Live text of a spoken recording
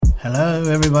Hello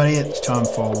everybody, it's time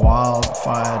for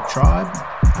Wildfire Tribe.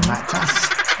 I'm Matt Tuss.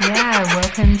 Yeah,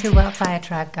 welcome to Wildfire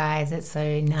Tribe, guys. It's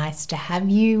so nice to have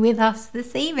you with us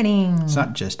this evening. It's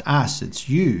not just us, it's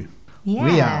you. Yeah.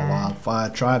 We are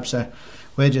Wildfire Tribe, so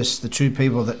we're just the two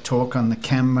people that talk on the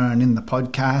camera and in the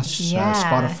podcast. Yeah. So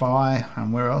Spotify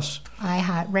and where else?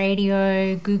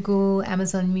 iHeartRadio, Google,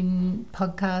 Amazon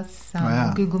Podcasts,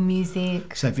 Wow. Google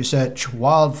Music. So if you search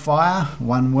Wildfire,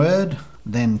 one word,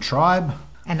 then Tribe,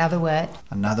 Another word.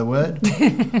 another word,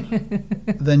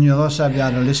 then you'll also be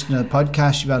able to listen to the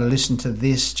podcast. You'll be able to listen to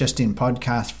this just in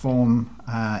podcast form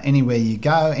anywhere you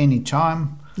go,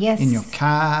 anytime. Yes. In your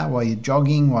car, while you're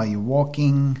jogging, while you're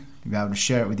walking. You'll be able to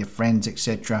share it with your friends,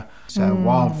 etc. So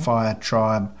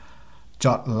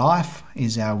wildfiretribe.life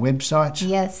is our website.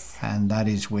 Yes. And that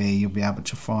is where you'll be able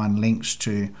to find links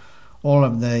to all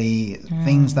of the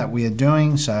things that we are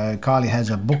doing. So Kylie has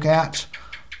a book out.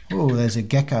 Oh, there's a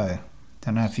gecko.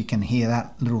 Don't know if you can hear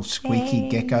that little squeaky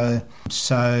gecko.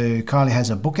 So Kylie has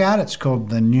a book out. It's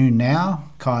called The New Now,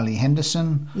 Kylie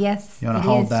Henderson. Yes. You want to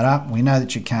hold that up? We know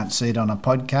that you can't see it on a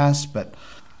podcast, but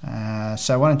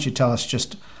so why don't you tell us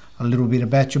just a little bit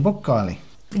about your book, Kylie?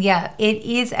 Yeah, it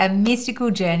is a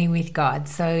mystical journey with God.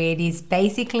 So it is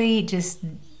basically just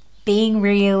being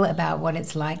real about what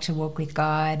it's like to walk with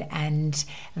God and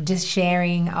just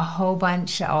sharing a whole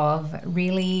bunch of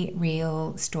really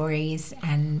real stories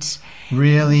and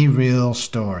Really real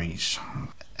stories.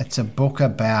 It's a book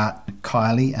about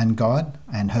Kylie and God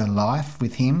and her life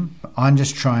with him. I'm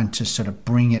just trying to sort of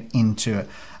bring it into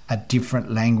a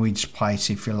different language place,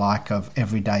 if you like, of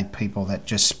everyday people that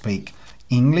just speak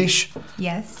English.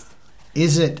 yes.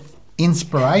 Is it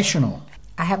inspirational?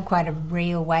 I have quite a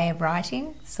real way of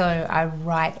writing. So I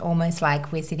write almost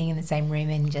like we're sitting in the same room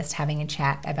and just having a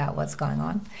chat about what's going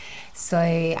on. So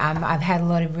I've had a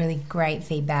lot of really great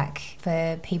feedback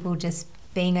for people just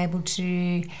being able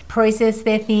to process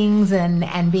their things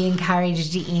and be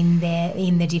encouraged in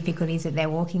the difficulties that they're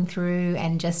walking through,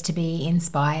 and just to be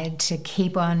inspired to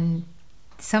keep on.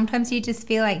 Sometimes you just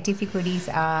feel like difficulties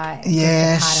are just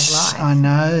a part of life. I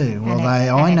know. Well,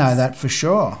 I know it's- that for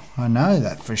sure. I know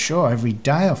that for sure. Every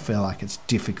day I feel like it's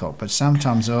difficult, but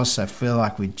sometimes I also feel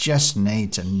like we just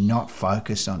need to not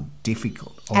focus on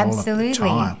difficult all Absolutely. of the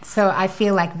time. So I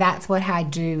feel like that's what I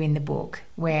do in the book,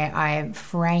 where I'm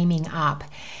framing up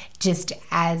just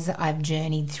as I've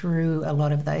journeyed through a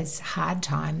lot of those hard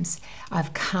times.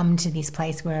 I've come to this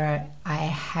place where I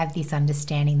have this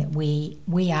understanding that we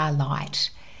are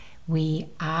light. We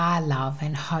are love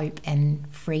and hope and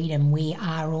freedom. We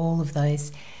are all of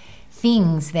those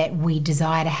things that we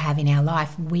desire to have in our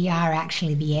life. We are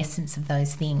actually the essence of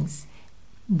those things.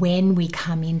 When we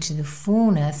come into the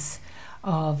fullness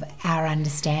of our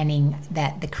understanding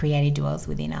that the Creator dwells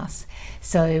within us.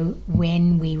 So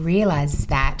when we realise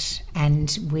that,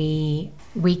 and we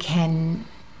can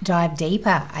dive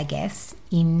deeper, I guess,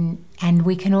 and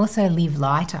we can also live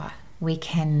lighter. We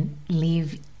can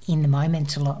live in the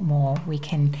moment a lot more. We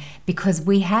can, because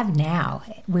we have now.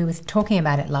 We were talking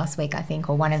about it last week, I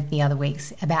think, or one of the other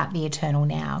weeks, about the eternal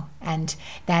now, and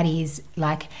that is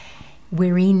like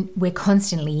we're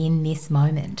constantly in this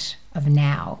moment of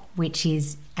now, which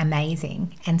is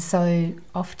amazing. And so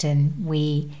often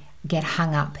we get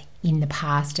hung up in the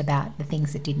past about the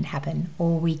things that didn't happen,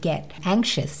 or we get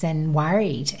anxious and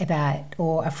worried about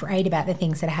or afraid about the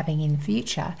things that are happening in the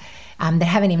future that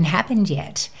haven't even happened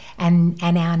yet. And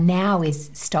our now is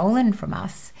stolen from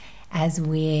us as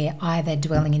we're either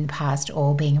dwelling in the past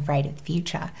or being afraid of the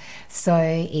future. So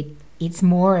it's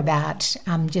more about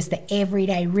just the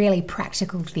everyday, really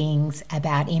practical things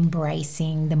about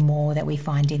embracing the more that we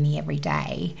find in the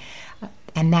everyday.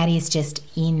 And that is just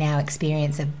in our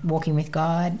experience of walking with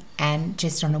God and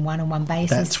just on a one-on-one basis.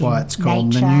 That's why it's called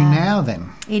nature. The New Now then.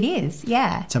 It is,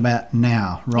 yeah. It's about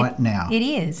now, now. It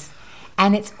is.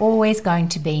 And it's always going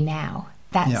to be now.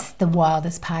 That's the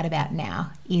wildest part about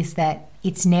now, is that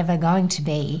it's never going to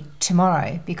be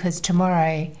tomorrow, because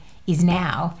tomorrow is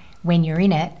now when you're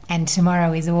in it, and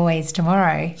tomorrow is always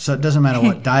tomorrow. So it doesn't matter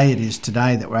what day it is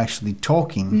today that we're actually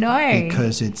talking. No.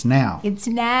 Because it's now. It's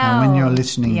now. And when you're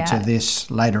listening to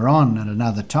this later on at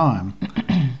another time,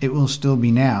 it will still be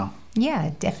now.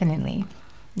 Yeah, definitely.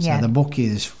 So the book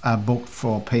is a book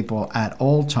for people at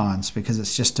all times, because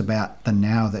it's just about the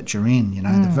now that you're in,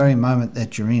 the very moment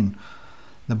that you're in.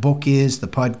 The book is, the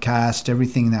podcast,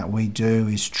 everything that we do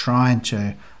is trying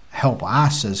to help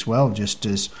us as well, just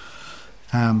as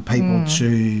people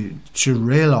to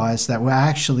realise that we're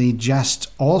actually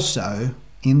just also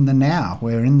in the now.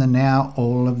 We're in the now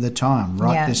all of the time,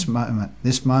 this moment.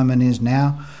 This moment is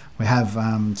now. We have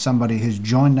somebody who's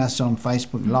joined us on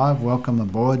Facebook Live. Welcome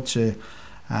aboard to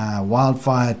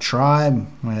Wildfire Tribe.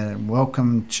 We're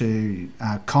welcome to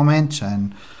comment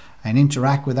and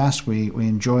interact with us. We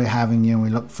enjoy having you, and we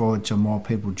look forward to more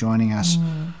people joining us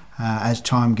as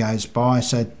time goes by.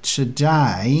 So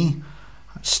today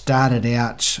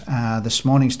this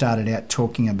morning started out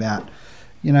talking about,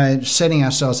 setting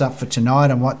ourselves up for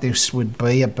tonight and what this would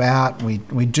be about. We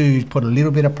do put a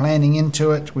little bit of planning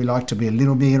into it. We like to be a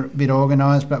little bit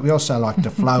organised, but we also like to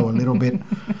flow a little bit.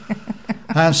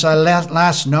 So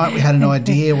last night we had an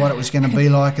idea what it was going to be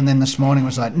like, and then this morning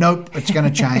was like, nope, it's going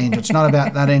to change. It's not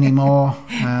about that anymore.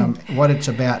 What it's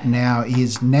about now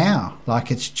is now.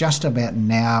 Like, it's just about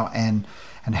now and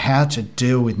how to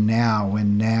deal with now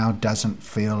when now doesn't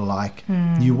feel like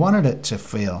you wanted it to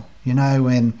feel.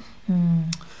 When...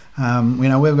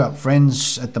 we've got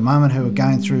friends at the moment who are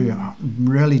going through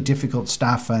really difficult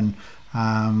stuff, and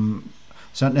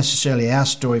it's not necessarily our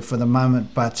story for the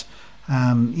moment, but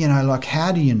how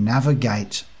do you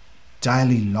navigate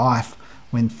daily life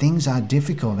when things are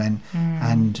difficult?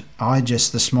 And I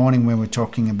just, this morning when we're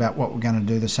talking about what we're going to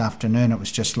do this afternoon, it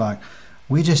was just like,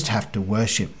 we just have to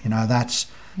worship. That's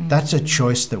a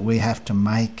choice that we have to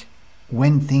make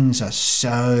when things are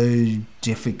so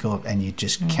difficult and you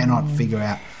just cannot figure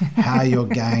out how you're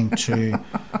going to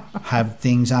have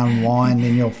things unwind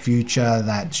in your future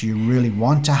that you really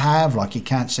want to have. Like, you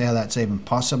can't see how that's even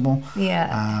possible.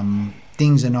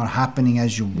 Things are not happening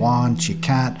as you want. You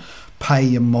can't pay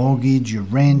your mortgage, your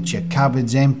rent, your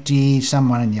cupboard's empty,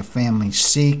 someone in your family's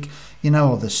sick.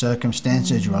 All the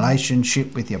circumstances,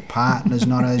 relationship with your partner's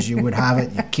not as you would have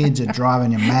it, your kids are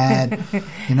driving you mad.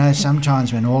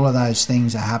 Sometimes when all of those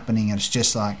things are happening, it's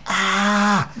just like,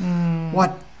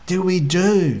 what do we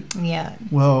do? Yeah.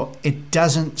 Well, it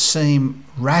doesn't seem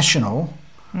rational,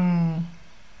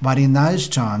 but in those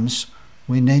times,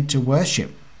 we need to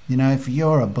worship. If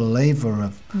you're a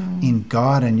believer in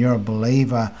God, and you're a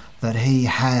believer that He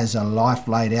has a life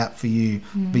laid out for you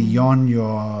beyond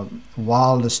your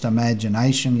wildest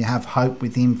imagination, you have hope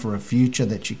with Him for a future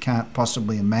that you can't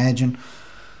possibly imagine,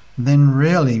 then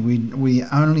really we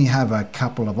only have a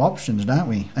couple of options, don't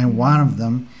we? And one of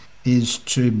them is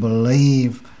to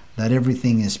believe that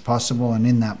everything is possible, and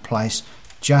in that place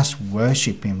just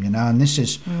worship Him, and this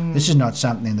is not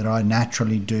something that I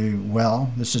naturally do well.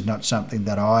 This is not something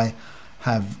that I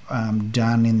have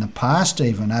done in the past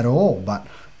even at all, but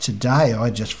today I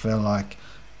just feel like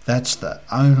that's the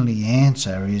only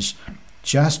answer, is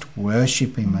just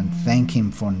worship Him and thank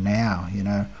Him for now,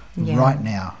 right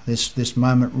now, this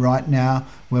moment right now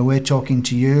where we're talking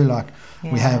to you. Like,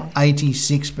 we have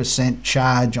 86%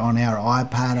 charge on our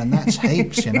iPad, and that's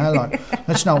heaps, like,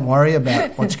 let's not worry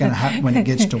about what's going to happen when it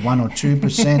gets to 1 or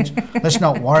 2%. Let's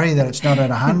not worry that it's not at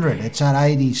 100, it's at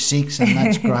 86, and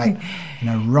that's great.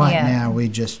 Now we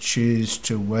just choose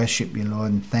to worship you,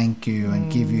 Lord, and thank you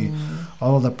and give you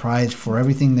all the praise for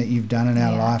everything that you've done in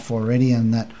our life already,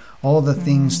 and that all the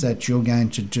things that you're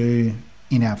going to do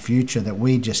in our future that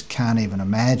we just can't even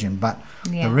imagine. But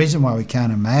the reason why we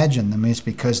can't imagine them is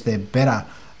because they're better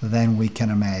than we can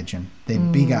imagine. They're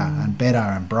bigger and better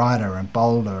and brighter and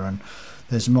bolder, and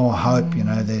there's more hope,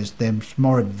 there's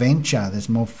more adventure, there's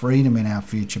more freedom in our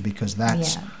future, because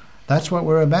that's what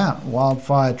we're about.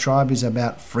 Wildfire Tribe is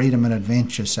about freedom and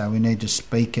adventure, so we need to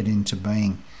speak it into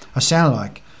being. I sound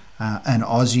like an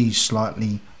Aussie,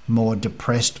 slightly more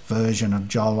depressed version of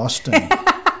Joel Osteen.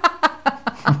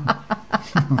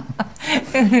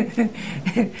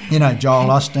 Joel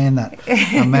Osteen, that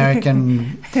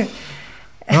American.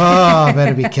 I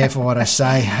better be careful what I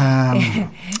say.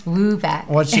 Woo back.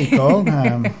 What's he called?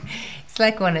 It's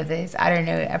like one of those, I don't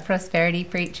know, a prosperity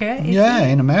preacher.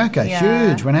 In America,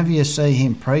 huge. Whenever you see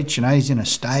him preach, he's in a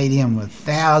stadium with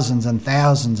thousands and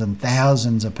thousands and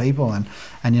thousands of people, and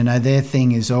their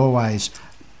thing is always,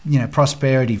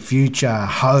 prosperity, future,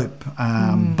 hope,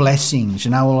 blessings,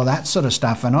 all of that sort of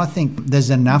stuff. And I think there's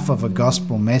enough of a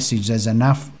gospel message, there's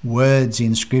enough words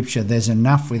in Scripture, there's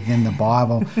enough within the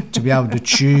Bible to be able to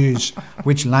choose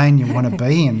which lane you want to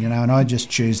be in, and I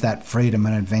just choose that freedom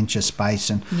and adventure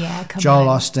space. And Joel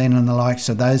Osteen and the likes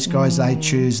of those guys, they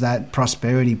choose that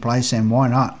prosperity place, and why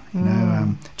not?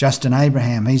 Justin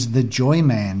Abraham, he's the joy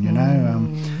man,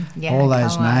 all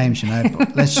those names,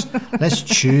 let's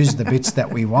choose the bits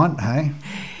that we want, hey?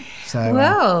 So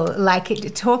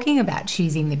talking about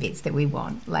choosing the bits that we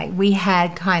want, like, we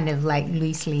had kind of like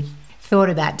loosely thought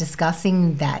about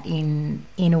discussing that in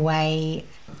a way.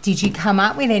 Did you come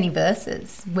up with any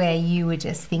verses where you were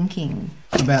just thinking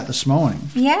about this morning?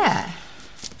 Yeah.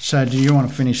 So do you want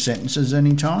to finish sentences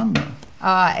anytime?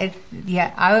 I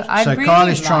so really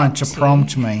Kylie's trying to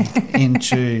prompt me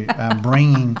into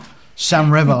bringing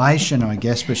some revelation, I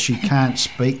guess, but she can't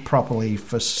speak properly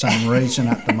for some reason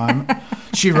at the moment.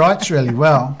 She writes really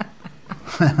well.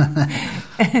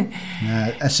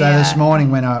 This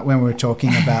morning when we were talking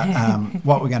about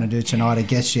what we're going to do tonight, I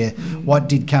guess, what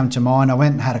did come to mind, I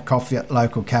went and had a coffee at the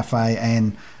local cafe,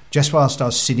 and just whilst I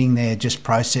was sitting there just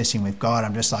processing with God,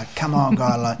 I'm just like, come on,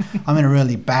 God, like I'm in a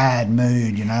really bad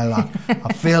mood, like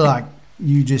I feel like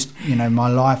you just, my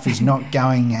life is not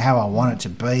going how I want it to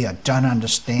be. I don't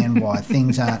understand why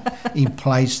things aren't in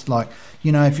place. Like,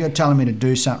 if you're telling me to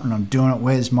do something, I'm doing it.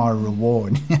 Where's my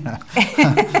reward?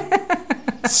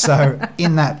 So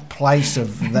in that place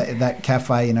of that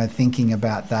cafe, thinking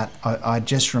about that, I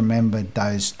just remembered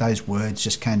those words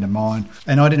just came to mind.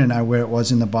 And I didn't know where it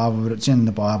was in the Bible, but it's in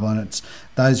the Bible, and it's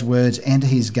those words, enter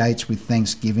his gates with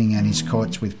thanksgiving and his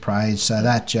courts with praise. So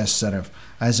that just sort of,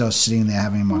 as I was sitting there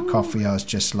having my coffee, I was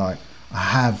just like, I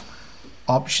have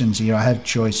options here, I have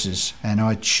choices, and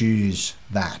I choose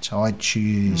that. I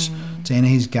choose to enter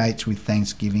his gates with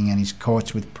thanksgiving and his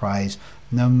courts with praise,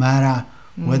 no matter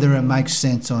whether it makes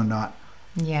sense or not.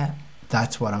 Yeah.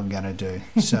 That's what I'm going to do.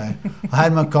 So I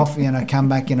had my coffee and I come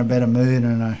back in a better mood,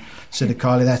 and I said to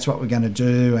Kylie, that's what we're going to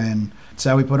do. And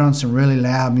so we put on some really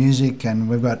loud music, and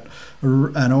we've got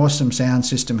an awesome sound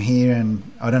system here, and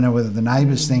I don't know whether the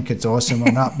neighbours think it's awesome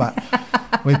or not, but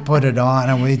we put it on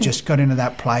and we just got into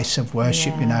that place of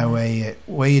worship,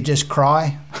 where you just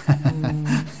cry.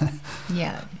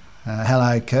 Yeah.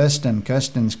 Hello, Kirsten.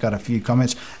 Kirsten's got a few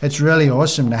comments. It's really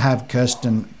awesome to have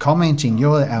Kirsten commenting.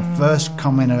 You're our first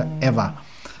commenter ever.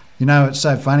 It's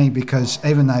so funny because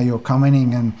even though you're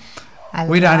commenting, and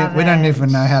we don't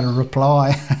even know how to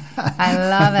reply. I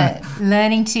love it.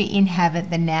 Learning to inhabit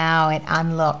the now, it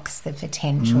unlocks the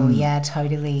potential. Yeah,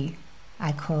 totally.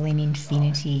 I call in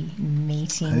infinity,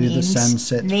 meeting Who the sun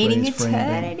sets meeting free is free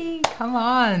eternity. Come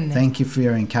on. Thank you for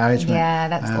your encouragement. Yeah,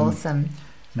 that's awesome.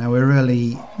 We're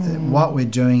really, what we're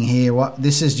doing here,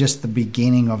 this is just the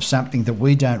beginning of something that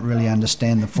we don't really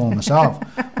understand the fullness of,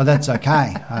 but that's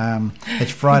okay.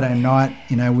 It's Friday night,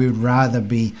 we would rather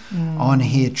be on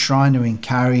here trying to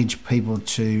encourage people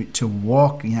to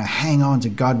walk, hang on to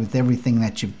God with everything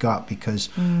that you've got, because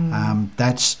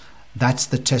that's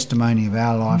the testimony of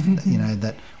our life,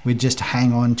 that we just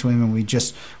hang on to him, and we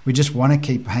just want to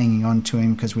keep hanging on to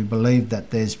him because we believe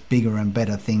that there's bigger and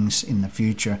better things in the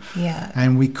future. Yeah.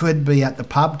 And we could be at the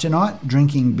pub tonight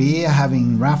drinking beer,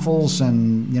 having raffles,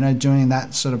 and doing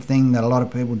that sort of thing that a lot of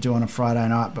people do on a Friday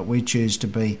night, but we choose to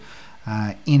be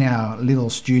in our little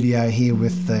studio here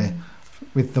with the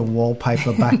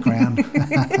wallpaper background.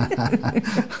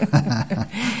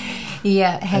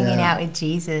 Yeah, hanging out with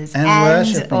Jesus and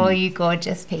worshiping. All you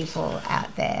gorgeous people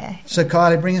out there. So,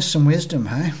 Kylie, bring us some wisdom,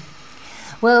 hey?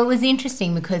 Well, it was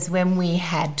interesting because when we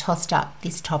had tossed up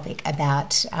this topic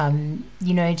about,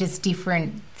 just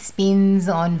different spins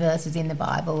on verses in the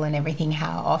Bible and everything,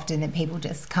 how often that people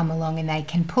just come along and they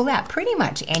can pull out pretty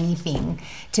much anything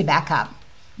to back up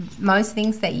most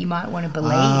things that you might want to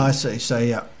believe. I see. So,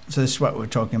 yeah. So this is what we were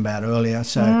talking about earlier.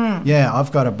 So,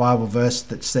 I've got a Bible verse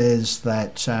that says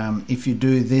that if you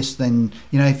do this, then,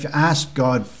 if you ask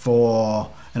God for,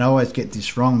 and I always get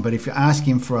this wrong, but if you ask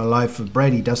him for a loaf of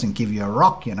bread, he doesn't give you a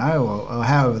rock, or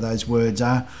however those words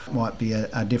are, might be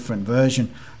a different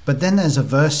version. But then there's a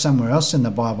verse somewhere else in the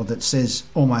Bible that says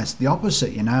almost the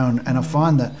opposite, and I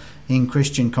find that in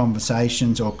Christian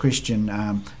conversations or Christian,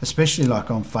 especially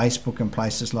like on Facebook and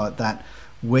places like that,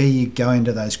 where you go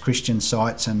into those Christian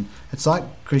sites and it's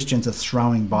like Christians are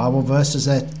throwing Bible verses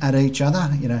at each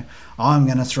other. I'm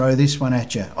going to throw this one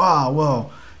at you. Oh,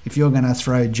 well, if you're going to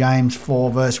throw James 4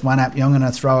 verse 1 at you, I'm going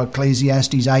to throw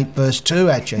Ecclesiastes 8 verse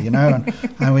 2 at you,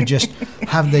 and we just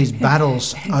have these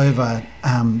battles over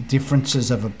differences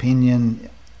of opinion,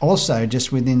 also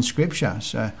just within Scripture.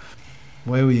 So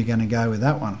where were you going to go with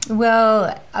that one?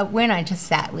 Well, when I just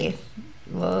sat with,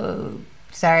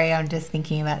 sorry, I'm just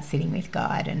thinking about sitting with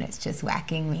God and it's just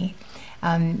whacking me.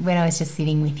 When I was just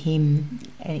sitting with him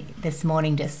this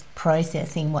morning, just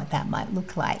processing what that might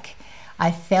look like,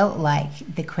 I felt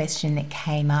like the question that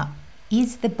came up,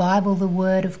 is the Bible the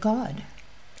Word of God?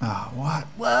 Oh, what?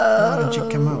 Whoa. Why did you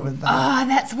come up with that? Oh,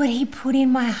 that's what he put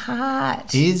in my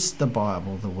heart. Is the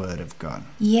Bible the Word of God?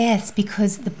 Yes,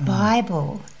 because the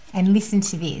Bible, and listen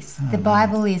to this, the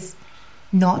Bible is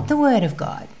not the Word of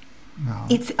God. No.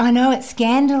 I know it's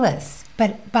scandalous,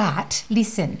 but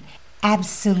listen,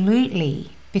 absolutely,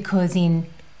 because in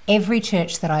every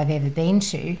church that I've ever been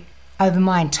to, over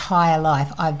my entire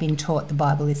life, I've been taught the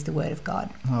Bible is the Word of God.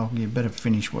 Well, you better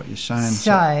finish what you're saying.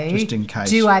 So, just in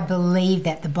case. Do I believe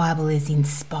that the Bible is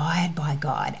inspired by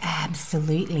God?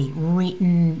 Absolutely.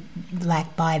 Written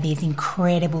like by these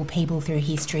incredible people through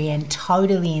history and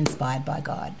totally inspired by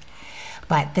God.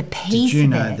 But the piece Did you of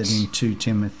know it, that in 2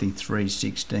 Timothy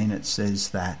 3:16 it says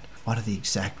that, what are the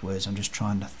exact words? I'm just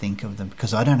trying to think of them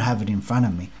because I don't have it in front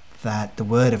of me, that the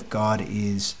Word of God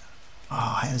is,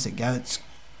 how does it go? It's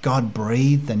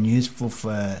God-breathed and useful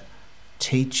for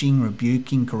teaching,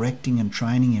 rebuking, correcting and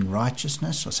training in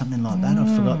righteousness or something like that.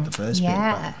 I forgot the first bit.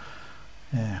 But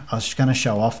yeah, I was going to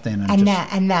show off then.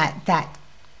 That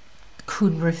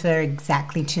could refer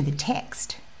exactly to the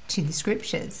text, to the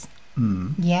scriptures.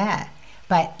 Yeah.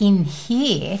 But in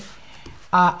here,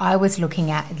 I was looking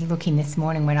this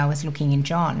morning when I was looking in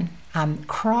John.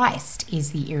 Christ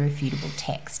is the irrefutable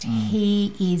text.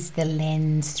 He is the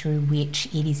lens through which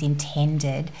it is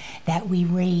intended that we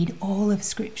read all of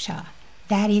Scripture.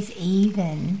 That is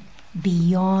even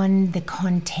beyond the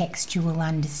contextual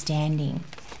understanding.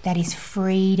 That is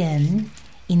freedom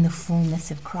in the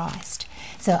fullness of Christ.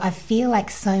 So I feel like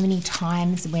so many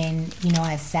times when,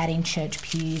 I've sat in church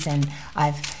pews and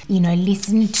I've,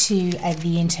 listened to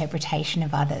the interpretation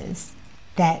of others,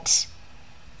 that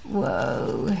we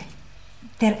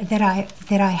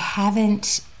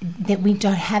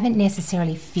haven't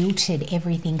necessarily filtered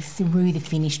everything through the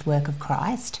finished work of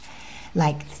Christ,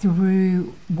 like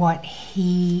through what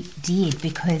he did,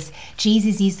 because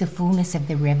Jesus is the fullness of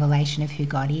the revelation of who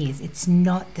God is. It's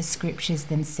not the scriptures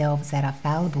themselves that are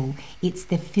fallible. It's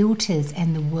the filters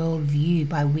and the worldview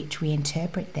by which we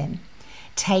interpret them.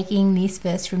 Taking this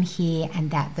verse from here and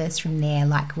that verse from there,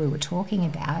 like we were talking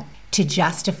about, to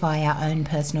justify our own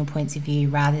personal points of view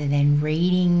rather than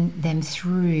reading them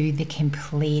through the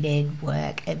completed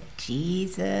work of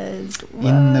Jesus. Whoa.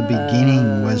 In the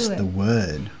beginning was the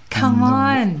Word. Come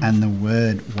on. And the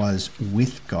Word was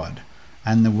with God,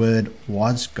 and the Word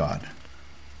was God.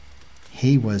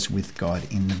 He was with God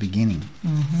in the beginning.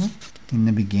 Mm-hmm. In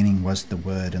the beginning was the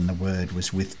Word, and the Word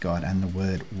was with God, and the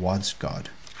Word was God.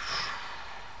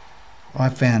 I I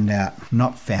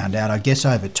guess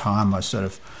over time I sort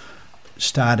of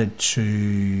started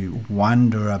to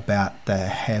wonder about the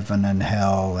heaven and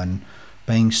hell and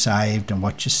being saved and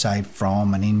what you're saved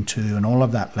from and into and all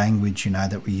of that language,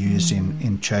 that we use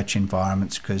in church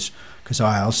environments, because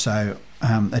I also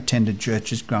attended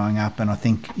churches growing up, and I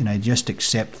think, just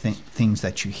accept things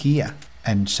that you hear.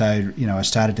 And so, I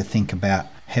started to think about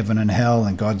heaven and hell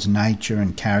and God's nature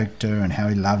and character and how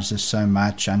he loves us so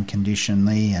much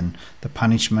unconditionally, and the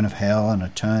punishment of hell and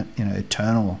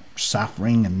eternal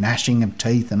suffering and gnashing of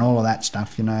teeth and all of that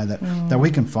stuff, that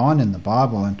we can find in the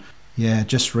Bible. And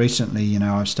just recently,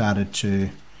 I've started to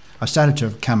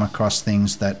come across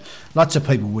things that lots of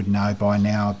people would know by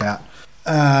now about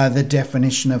the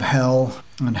definition of hell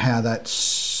and how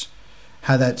those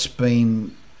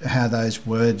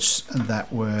words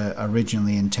that were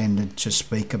originally intended to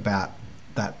speak about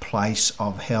that place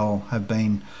of hell have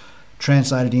been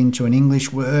translated into an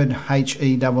English word,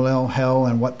 H-E-L-L, hell,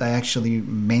 and what they actually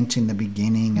meant in the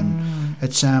beginning. And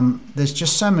it's there's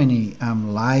just so many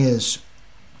layers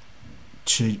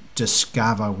to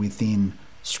discover within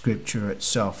Scripture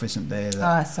itself, isn't there?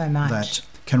 So much. That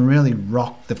can really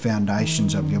rock the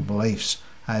foundations of your beliefs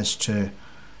as to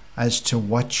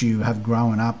what you have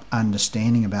grown up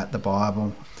understanding about the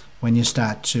Bible. When you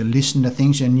start to listen to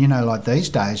things, and like these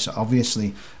days,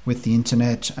 obviously with the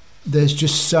internet, there's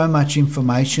just so much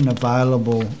information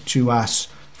available to us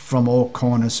from all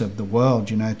corners of the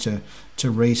world, to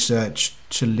research,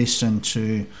 to listen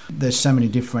to. There's so many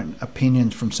different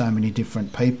opinions from so many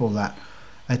different people that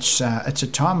it's a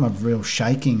time of real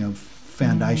shaking of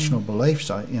foundational beliefs.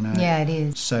 Yeah, it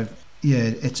is. So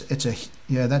that's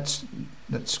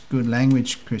good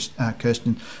language,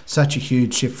 Kirsten. Such a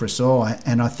huge shift for us all,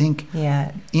 and I think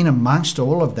in amongst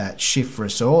all of that shift for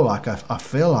us all, like I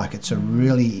feel like it's a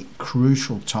really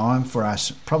crucial time for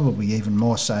us, probably even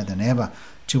more so than ever,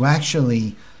 to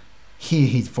actually hear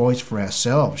his voice for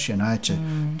ourselves.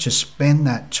 To spend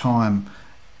that time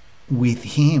with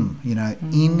him,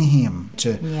 in him,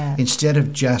 instead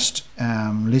of just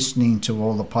listening to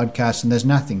all the podcasts. And there's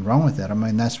nothing wrong with that. I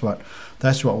mean, that's what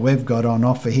we've got on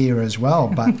offer here as well.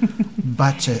 But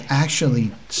but to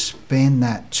actually spend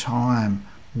that time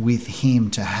with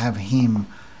him, to have him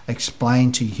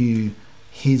explain to you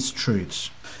his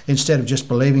truths, instead of just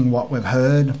believing what we've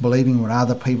heard, believing what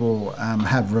other people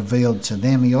have revealed to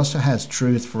them. He also has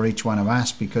truth for each one of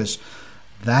us, because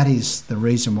that is the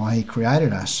reason why he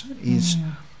created us, is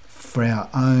for our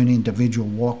own individual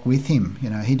walk with him. You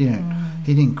know, he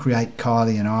didn't create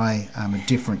Kylie and I at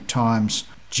different times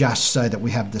just so that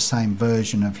we have the same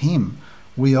version of him.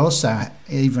 We also,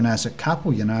 even as a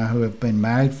couple, you know, who have been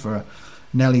married for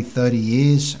nearly 30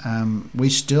 years, we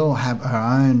still have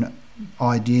our own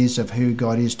ideas of who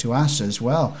God is to us as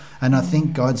well. And I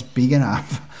think God's big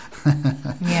enough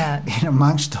in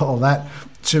amongst all that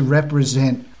to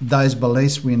represent those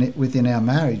beliefs within our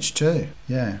marriage too.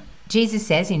 Yeah. Jesus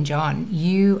says in John,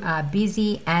 you are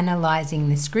busy analysing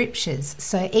the scriptures.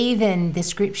 So even the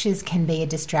scriptures can be a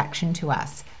distraction to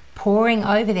us. Poring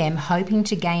over them, hoping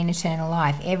to gain eternal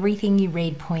life. Everything you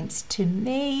read points to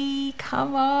me.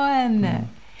 Come on.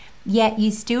 Yet you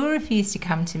still refuse to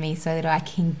come to me so that I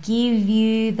can give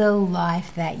you the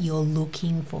life that you're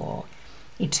looking for.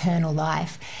 Eternal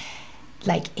life.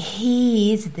 Like,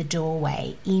 he is the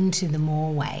doorway into the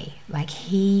more way. Like,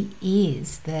 he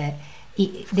is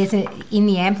in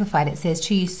the Amplified it says,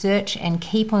 to you search and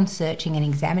keep on searching and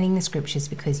examining the scriptures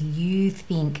because you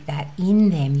think that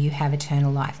in them you have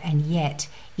eternal life, and yet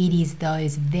it is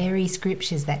those very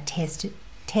scriptures that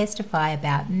testify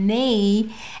about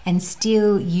me, and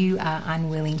still you are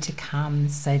unwilling to come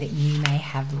so that you may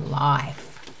have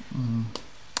life.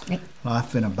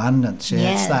 Life in abundance.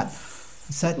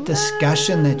 It's that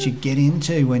discussion that you get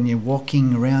into when you're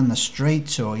walking around the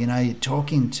streets, or, you know, you're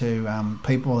talking to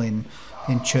people in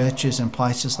churches and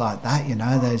places like that. You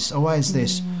know, there's always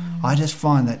this. I just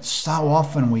find that so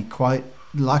often we quote,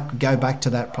 like, go back to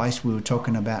that place we were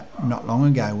talking about not long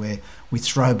ago, where we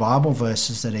throw Bible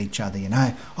verses at each other. You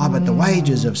know, but the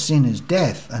wages of sin is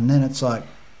death, and then it's like,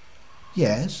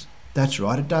 yes, that's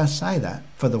right, it does say that.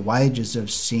 For the wages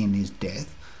of sin is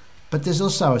death, but there's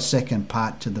also a second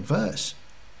part to the verse.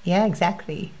 Yeah,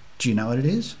 exactly. Do you know what it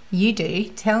is? You do.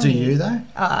 Tell me. Do you though?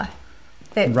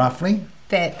 Roughly?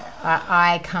 That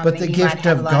I come. But the gift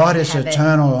of God is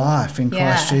eternal life in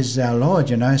Christ Jesus our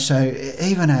Lord. You know, so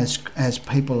even as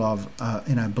people of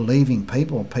believing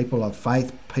people of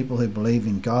faith, people who believe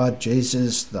in God,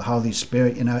 Jesus, the Holy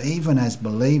Spirit. You know, even as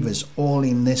believers, all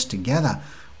in this together,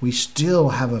 we still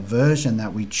have a version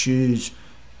that we choose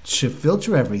to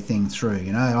filter everything through.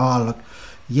 You know, look.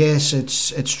 Yes,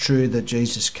 it's true that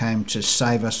Jesus came to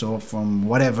save us all from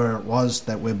whatever it was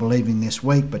that we're believing this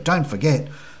week, but don't forget,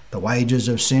 the wages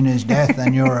of sin is death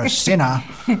and you're a sinner.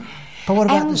 But what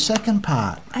about the second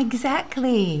part?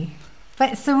 Exactly.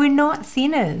 But so we're not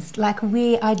sinners. Like,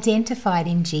 we're identified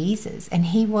in Jesus, and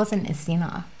he wasn't a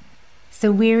sinner.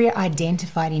 So we're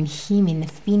identified in him, in the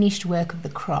finished work of the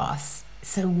cross.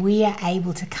 So we are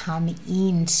able to come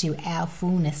into our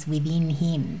fullness within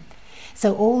him.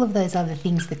 So all of those other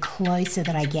things, the closer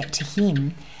that I get to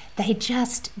him,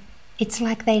 it's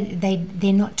like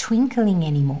they're not twinkling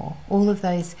anymore. All of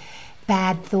those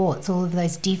bad thoughts, all of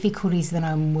those difficulties that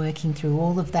I'm working through,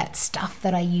 all of that stuff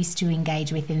that I used to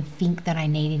engage with and think that I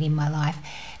needed in my life,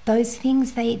 those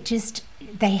things,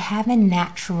 they have a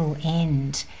natural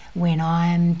end when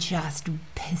I'm just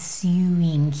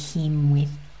pursuing him with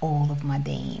all of my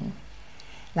being.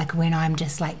 Like, when I'm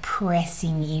just like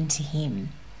pressing into him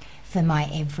for my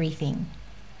everything.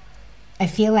 I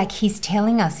feel like he's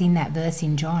telling us in that verse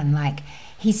in John, like,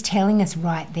 he's telling us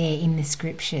right there in the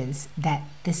scriptures that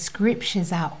the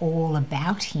scriptures are all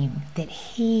about him, that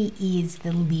he is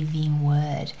the living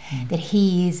word, that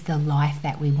he is the life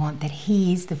that we want, that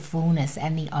he is the fullness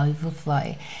and the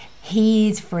overflow. He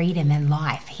is freedom and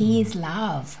life. He is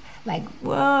love. Like,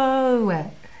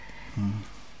 whoa.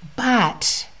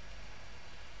 But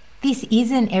this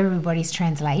isn't everybody's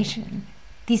translation.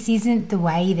 This isn't the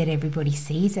way that everybody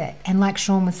sees it. And like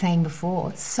Sean was saying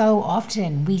before, so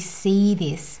often we see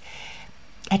this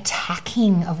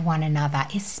attacking of one another,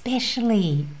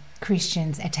 especially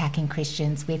Christians attacking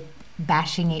Christians with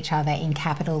bashing each other in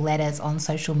capital letters on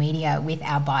social media with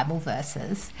our Bible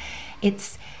verses.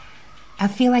 I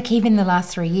feel like even the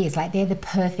last 3 years, like, they're the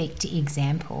perfect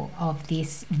example of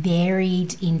this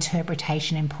varied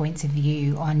interpretation and points of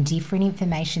view on different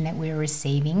information that we're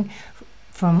receiving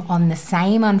from on the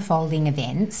same unfolding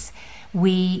events.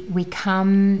 We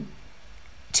come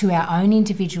to our own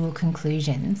individual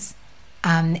conclusions,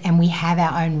 and we have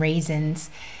our own reasons.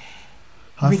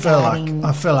 I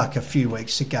feel like a few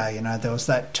weeks ago, you know, there was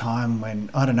that time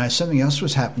when, I don't know, something else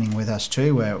was happening with us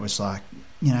too, where it was like,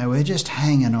 you know, we're just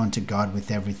hanging on to God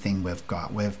with everything we've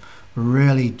got. We've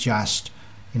really just,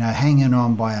 you know, hanging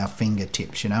on by our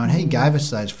fingertips, you know, and he gave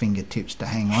us those fingertips to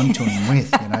hang on to him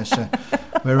with, you know, so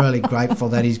we're really grateful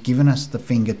that he's given us the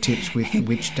fingertips with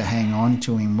which to hang on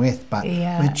to him with. But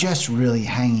we're just really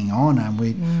hanging on, and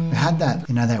we had that,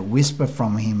 that whisper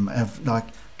from him of like,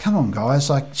 come on, guys,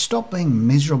 like, stop being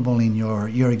miserable in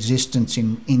your existence,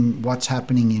 in what's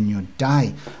happening in your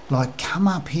day. Like, come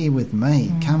up here with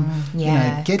me. Come,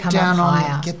 get down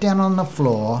on the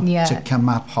floor to come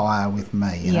up higher with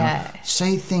me. You know,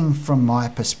 see things from my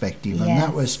perspective. And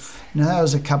that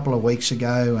was a couple of weeks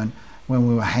ago, and when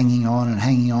we were hanging on, and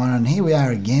here we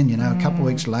are again. A couple of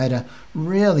weeks later,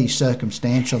 really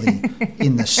circumstantially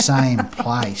in the same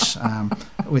place,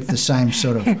 with the same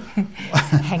sort of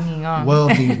hanging on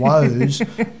worldly woes.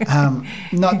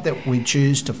 Not that we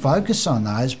choose to focus on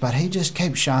those, but he just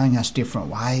keeps showing us different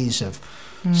ways of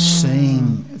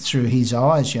seeing through his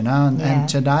eyes, and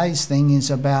today's thing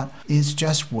is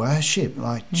just worship.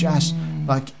 Like,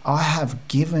 I have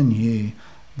given you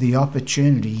the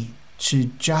opportunity to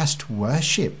just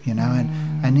worship,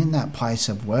 and in that place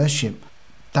of worship,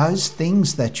 those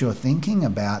things that you're thinking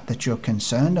about, that you're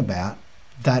concerned about,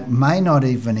 that may not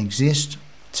even exist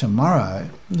tomorrow,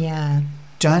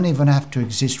 don't even have to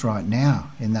exist right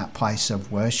now in that place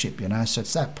of worship, So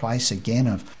it's that place again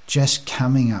of just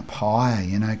coming up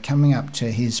higher, coming up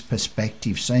to his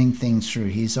perspective, seeing things through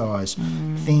his eyes,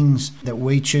 things that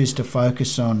we choose to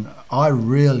focus on. I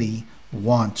really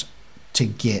want to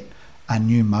get a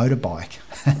new motorbike.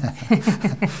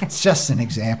 It's just an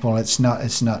example. It's not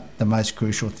the most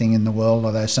crucial thing in the world,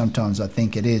 although sometimes I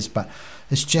think it is, but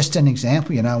it's just an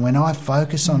example. When I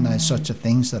focus on those sorts of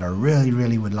things that I really,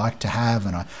 really would like to have,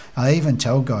 and I even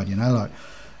tell God, like,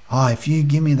 if you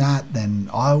give me that, then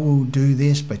I will do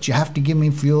this, but you have to give me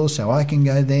fuel so I can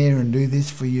go there and do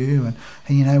this for you.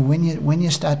 And when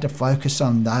you start to focus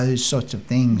on those sorts of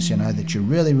things, that you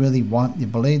really, really want, you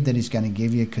believe that he's going to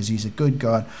give you, because he's a good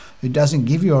God who doesn't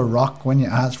give you a rock when you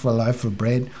ask for a loaf of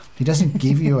bread. He doesn't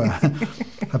give you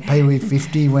a Pee-wee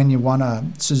 50 when you want a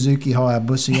Suzuki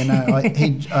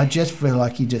Hayabusa. I just feel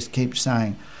like he just keeps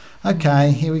saying,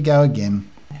 okay, here we go again.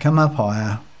 Come up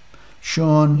higher.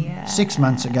 Sean, 6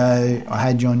 months ago, I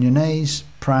had you on your knees,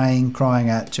 praying,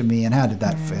 crying out to me, and how did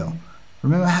that feel?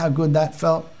 Remember how good that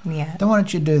felt? Yeah. Then why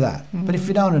don't you do that? But if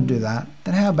you don't want to do that,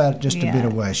 then how about just a bit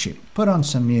of worship? Put on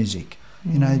some music,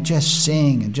 just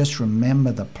sing and just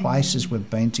remember the places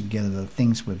we've been together, the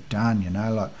things we've done,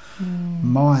 the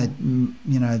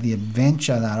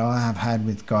adventure that I have had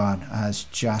with God has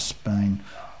just been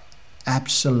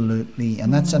absolutely,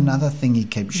 and that's another thing he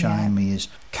keeps showing me is,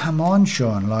 come on,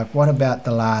 Sean, like, what about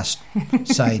the last,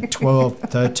 say, 12,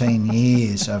 13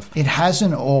 years of, it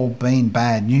hasn't all been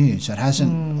bad news. It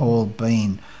hasn't all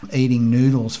been eating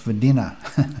noodles for dinner.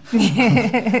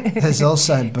 There's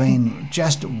also been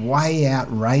just way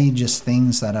outrageous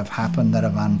things that have happened, that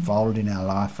have unfolded in our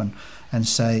life, and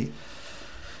so,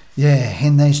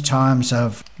 in these times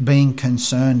of being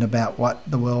concerned about what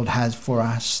the world has for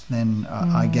us, then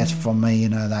I guess for me, I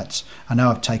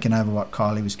know I've taken over what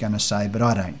Kylie was going to say, but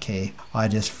I don't care. I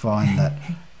just find that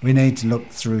we need to look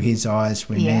through his eyes,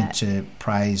 we need to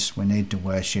praise, we need to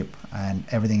worship, and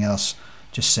everything else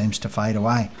just seems to fade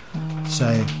away.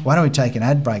 So why don't we take an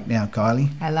ad break now, Kylie?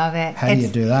 I love it. How do you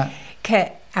do that?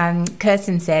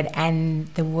 Kirsten said, and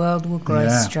the world will grow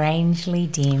strangely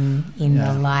dim in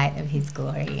the light of his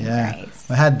glory and grace.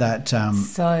 We had that.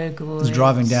 So good. I was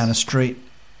driving down a street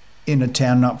in a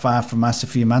town not far from us a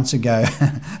few months ago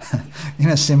in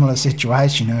a similar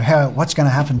situation. What's going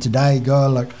to happen today,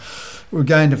 God? Like, we're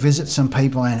going to visit some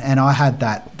people, and I had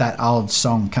that old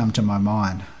song come to my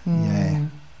mind.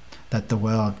 That the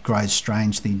world grows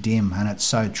strangely dim, and it's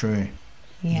so true.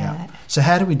 Yeah. So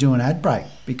how do we do an ad break?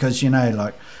 Because,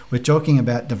 we're talking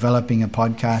about developing a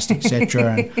podcast,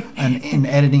 etc. and in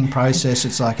editing process,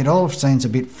 it's like it all seems a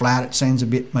bit flat. It seems a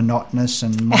bit monotonous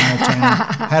and monotone.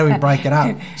 How do we break it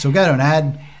up? So we'll go to an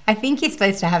ad. I think you're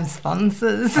supposed to have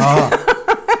sponsors.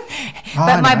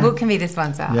 But my book can be the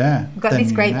sponsor. Yeah. I've got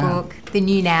this great book, The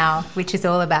New Now, which is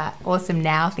all about awesome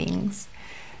now things.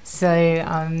 So,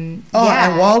 and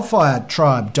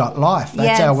wildfiretribe.life.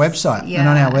 That's our website. Yeah. And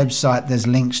on our website, there's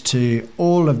links to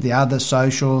all of the other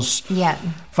socials. Yeah.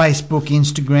 Facebook,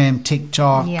 Instagram,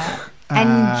 TikTok. Yeah.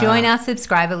 And join our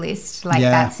subscriber list.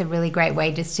 That's a really great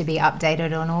way just to be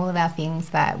updated on all of our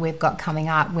things that we've got coming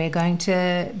up. We're going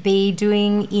to be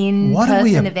doing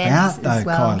in-person events as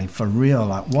well. Kylie, for real?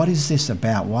 Like, what is this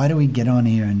about? Why do we get on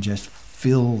here and just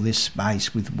fill this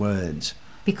space with words?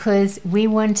 Because we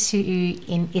want to,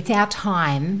 it's our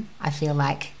time, I feel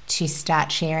like, to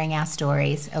start sharing our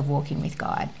stories of walking with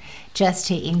God, just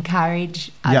to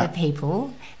encourage other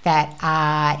people that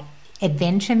are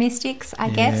adventure mystics, I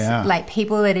guess. Yeah. Like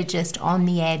people that are just on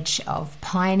the edge of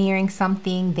pioneering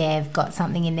something. They've got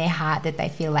something in their heart that they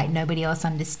feel like nobody else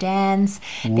understands.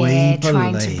 They're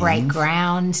trying to break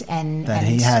ground and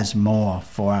he has more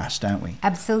for us, don't we?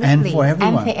 Absolutely. And for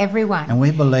everyone. And for everyone. And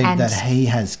we believe that he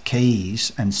has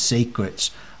keys and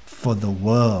secrets for the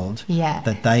world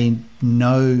that they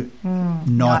know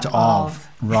not of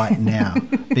right now,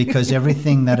 because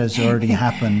everything that has already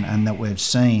happened and that we've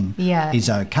seen is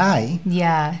okay.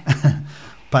 Yeah.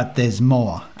 But there's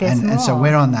more. And so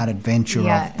we're on that adventure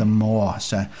of the more.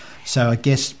 So I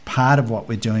guess part of what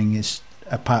we're doing is,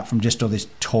 apart from just all this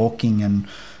talking and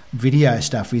video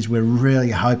stuff, is we're really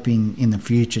hoping in the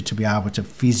future to be able to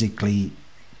physically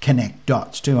connect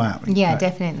dots too, aren't we? Yeah,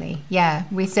 definitely. Yeah,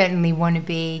 we certainly want to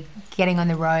be getting on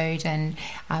the road, and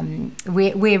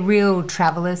we're real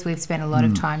travellers. We've spent a lot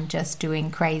of time just doing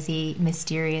crazy,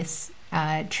 mysterious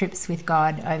trips with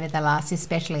God over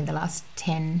especially the last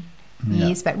 10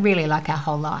 years, but really like our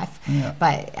whole life. Yeah.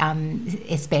 But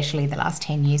especially the last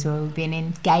 10 years where we've been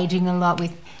engaging a lot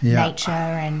with nature,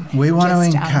 and we want to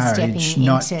encourage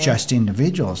not just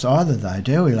individuals either, though,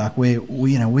 do we? Like we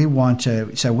want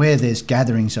to. So where there's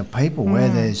gatherings of people, where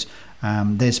there's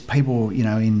people,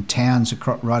 in towns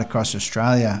right across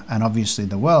Australia and obviously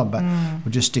the world, but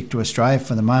we'll just stick to Australia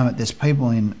for the moment. There's people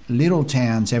in little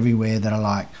towns everywhere that are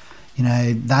like,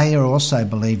 they are also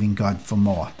believing God for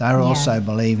more. They're also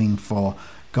believing for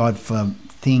God for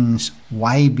things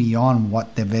way beyond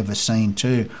what they've ever seen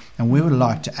too. And we would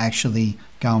like to actually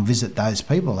go and visit those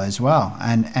people as well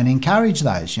and encourage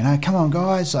those. Come on,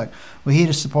 guys, like, we're here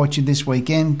to support you this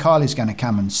weekend. Kylie's going to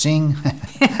come and sing.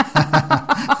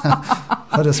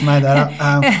 I just made that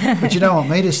up. But you don't want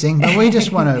me to sing. But we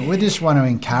just want to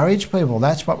encourage people.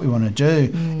 That's what we want to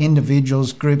do.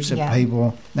 Individuals, groups of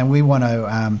people. And we want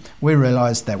to. We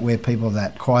realise that we're people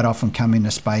that quite often come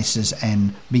into spaces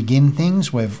and begin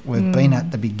things. We've been at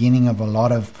the beginning of a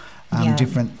lot of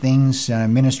different things,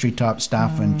 ministry type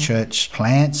stuff and church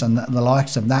plants and the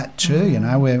likes of that too.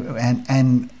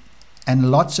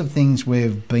 And lots of things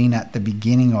we've been at the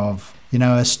beginning of,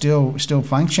 are still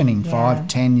functioning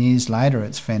 5-10 years later.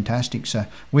 It's fantastic. So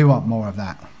we want more of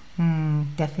that.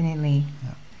 Definitely.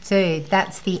 Yeah. So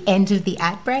that's the end of the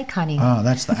ad break, honey. Oh,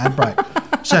 that's the ad break.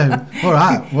 So, all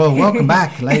right. Well, welcome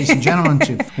back, ladies and gentlemen,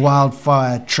 to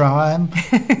Wildfire Tribe.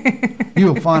 You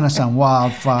will find us on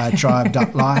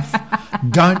wildfiretribe.life.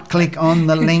 Don't click on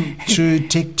the link to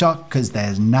TikTok because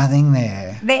there's nothing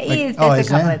there. There's a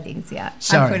couple of things, yeah.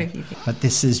 Sorry, but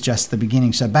this is just the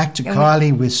beginning. So back to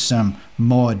Kylie with some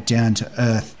more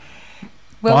down-to-earth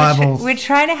Bible we're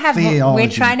trying to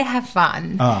have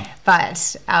fun,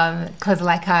 but because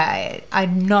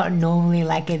I'm not normally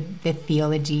like the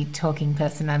theology talking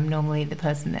person. I'm normally the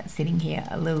person that's sitting here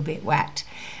a little bit whacked,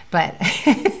 but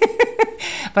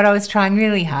but I was trying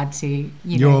really hard to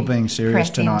You're being serious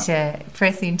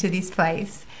press into this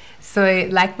place. So,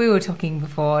 like we were talking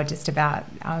before, just about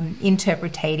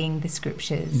interpreting the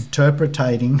scriptures.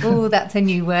 Interpreting. Oh, that's a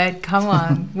new word. Come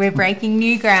on. We're breaking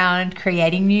new ground,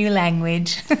 creating new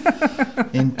language.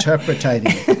 Interpreting.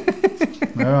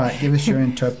 All right, give us your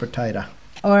interpretator.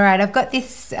 All right, I've got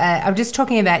this. I'm just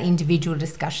talking about individual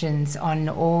discussions on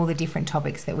all the different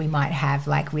topics that we might have,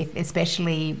 like with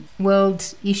especially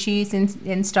world issues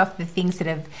and stuff, the things that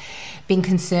have been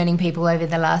concerning people over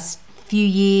the last few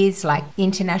years, like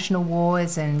international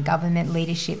wars and government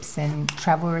leaderships and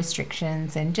travel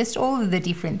restrictions and just all of the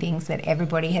different things that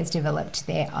everybody has developed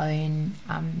their own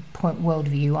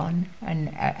worldview on and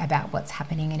about what's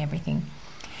happening and everything.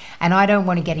 And I don't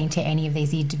want to get into any of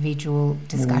these individual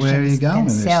discussions where are you going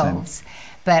themselves. With this,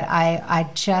 but I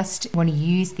just want to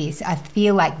use this. I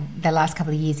feel like the last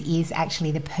couple of years is actually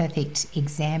the perfect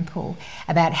example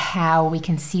about how we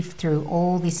can sift through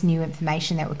all this new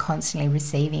information that we're constantly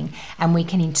receiving, and we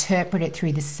can interpret it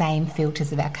through the same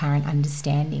filters of our current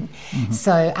understanding. Mm-hmm.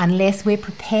 So unless we're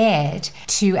prepared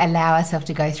to allow ourselves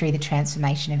to go through the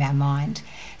transformation of our mind.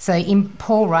 So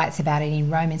Paul writes about it in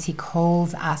Romans. He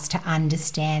calls us to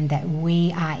understand that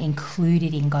we are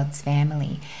included in God's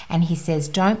family. And he says,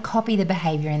 don't copy the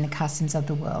behaviour and the customs of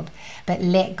the world, but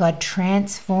let God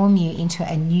transform you into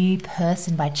a new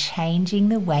person by changing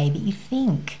the way that you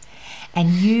think.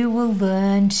 And you will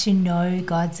learn to know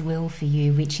God's will for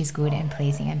you, which is good and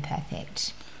pleasing and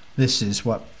perfect. This is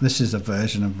a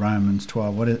version of Romans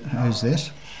 12. Who's this?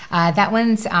 That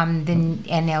one's the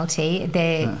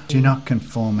NLT. Do not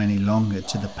conform any longer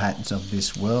to the patterns of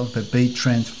this world, but be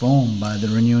transformed by the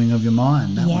renewing of your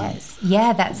mind. Yes.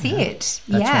 Yeah, that's it.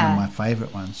 That's one of my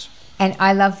favourite ones. And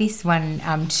I love this one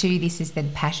too. This is the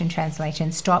Passion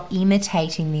Translation. Stop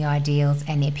imitating the ideals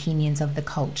and the opinions of the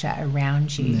culture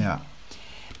around you. Yeah.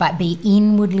 but be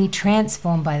inwardly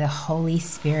transformed by the Holy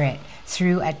Spirit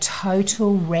through a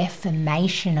total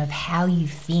reformation of how you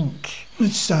think.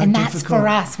 It's so and difficult. That's for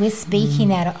us. We're speaking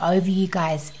that over you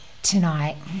guys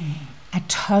tonight. A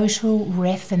total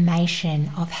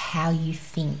reformation of how you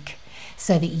think,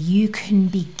 so that you can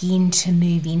begin to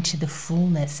move into the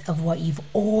fullness of what you've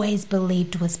always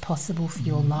believed was possible for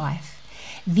your life.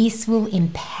 This will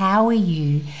empower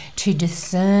you to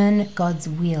discern God's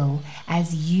will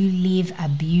as you live a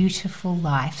beautiful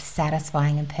life,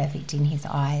 satisfying and perfect in His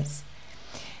eyes.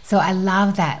 So I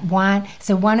love that.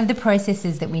 One of the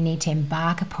processes that we need to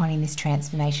embark upon in this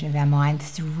transformation of our mind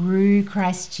through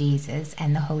Christ Jesus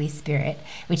and the Holy Spirit,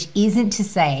 which isn't to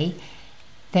say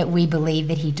that we believe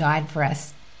that He died for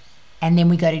us and then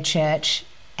we go to church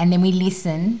and then we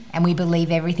listen and we believe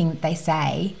everything that they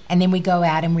say, and then we go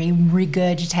out and we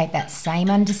regurgitate that same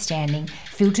understanding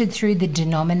filtered through the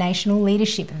denominational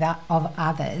leadership of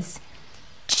others.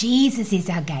 Jesus is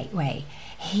our gateway.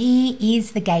 He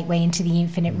is the gateway into the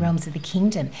infinite realms of the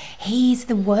kingdom. He's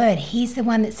the Word. He's the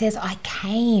one that says, I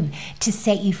came to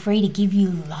set you free, to give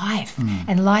you life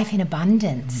and life in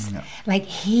abundance. Like,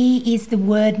 He is the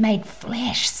Word made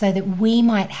flesh so that we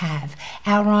might have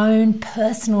our own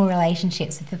personal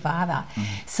relationships with the Father,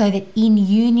 so that in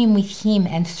union with Him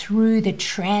and through the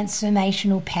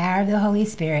transformational power of the Holy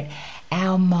Spirit,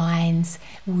 our minds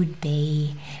would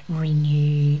be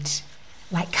renewed.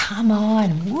 Like, come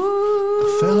on, woo!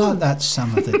 I feel like that's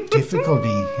some of the difficulty,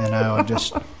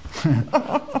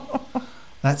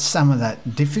 that's some of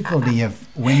that difficulty of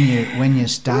when you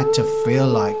start to feel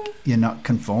like you're not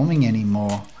conforming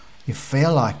anymore. You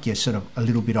feel like you're sort of a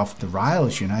little bit off the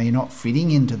rails, you're not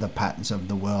fitting into the patterns of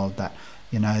the world, that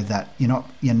you're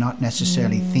not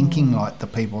necessarily thinking like the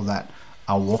people that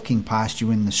are walking past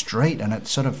you in the street, and it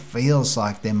sort of feels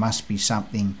like there must be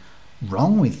something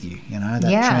wrong with you, that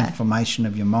transformation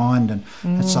of your mind. And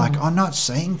it's like, I'm not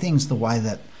seeing things the way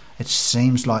that it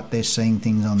seems like they're seeing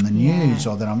things on the news,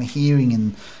 or that I'm hearing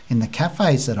in the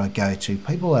cafes that I go to.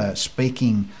 People are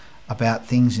speaking about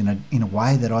things in a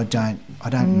way that I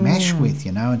don't mesh with,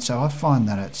 and so I find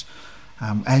that it's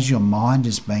as your mind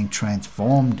is being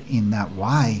transformed in that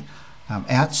way,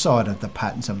 outside of the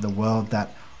patterns of the world,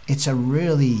 that it's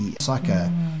like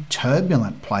a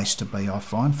turbulent place to be, I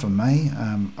find, for me,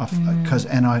 because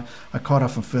I quite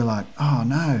often feel like, oh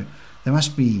no, there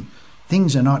must be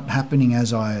things are not happening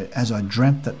as I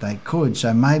dreamt that they could,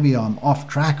 so maybe I'm off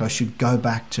track. I should go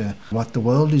back to what the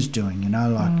world is doing,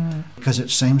 because it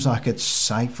seems like it's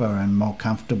safer and more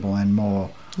comfortable and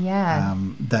more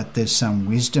that there's some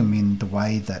wisdom in the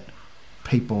way that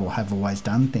people have always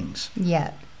done things.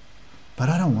 Yeah. But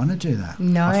I don't want to do that.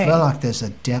 No. I feel like there's a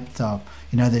depth of,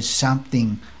 there's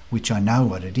something which I know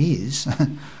what it is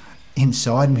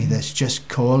inside me that's just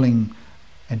calling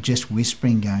and just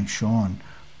whispering, going, Sean,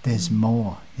 there's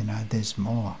more, there's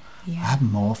more. I have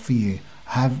more for you.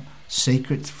 I have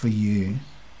secrets for you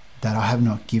that I have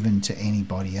not given to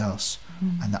anybody else.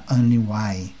 And the only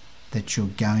way that you're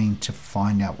going to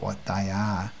find out what they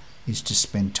are is to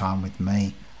spend time with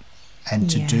me. And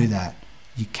to do that,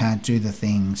 you can't do the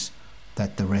things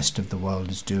that the rest of the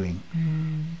world is doing.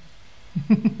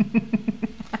 And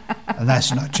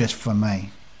that's not just for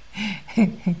me.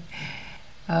 Oh,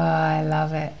 I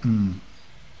love it.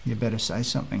 You better say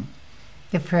something.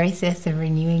 The process of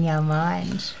renewing our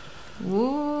mind.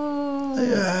 Ooh.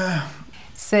 Yeah.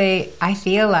 So I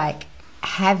feel like,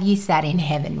 have you sat in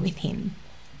heaven with Him?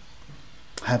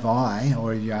 Have I,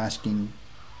 or are you asking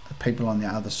the people on the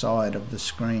other side of the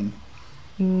screen?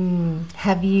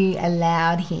 Have you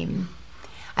allowed Him?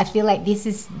 I feel like this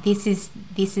is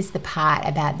the part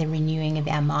about the renewing of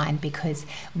our mind, because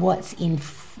what's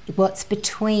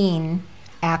between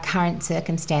our current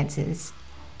circumstances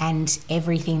and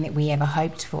everything that we ever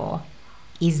hoped for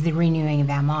is the renewing of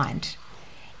our mind.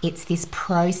 It's this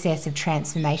process of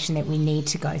transformation that we need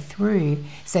to go through,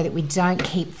 so that we don't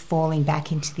keep falling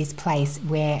back into this place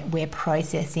where we're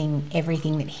processing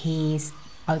everything that He's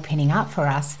opening up for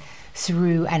us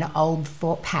through an old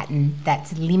thought pattern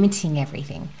that's limiting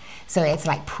everything. So it's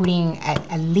like putting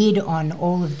a lid on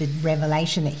all of the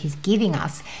revelation that He's giving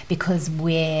us, because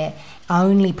we're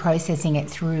only processing it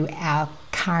through our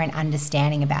current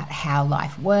understanding about how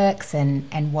life works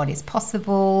and what is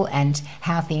possible and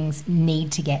how things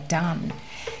need to get done.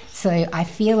 So I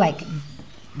feel like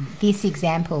this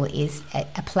example is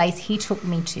a place He took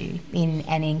me to in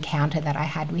an encounter that I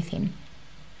had with Him,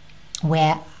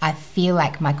 where I feel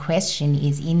like my question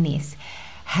is in this: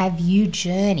 have you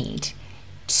journeyed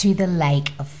to the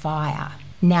lake of fire?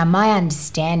 Now, my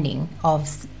understanding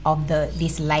of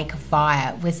this lake of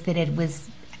fire was that it was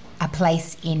a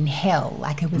place in hell,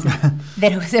 like it was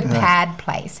that it was a bad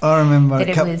place. I remember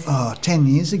that 10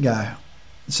 years ago,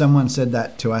 someone said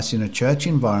that to us in a church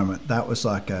environment. That was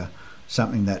like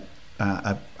something that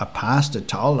a pastor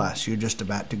told us. You're just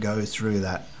about to go through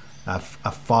that a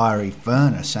fiery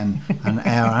furnace, and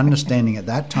our understanding at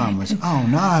that time was, oh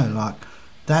no, like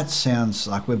that sounds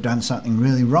like we've done something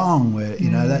really wrong. Where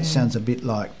that sounds a bit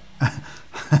like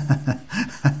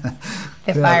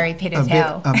the fiery pit of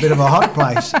hell, a bit of a hot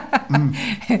place.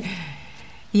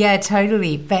 Yeah,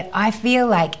 totally. But I feel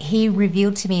like he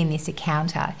revealed to me in this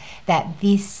encounter that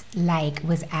this lake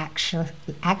was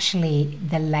actually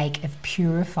the lake of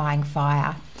purifying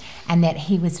fire, and that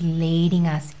he was leading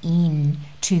us in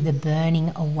to the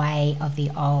burning away of the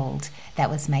old that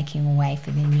was making a way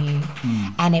for the new.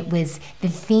 And it was the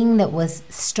thing that was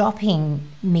stopping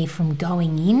me from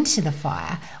going into the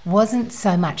fire wasn't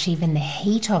so much even the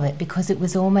heat of it, because it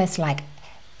was almost like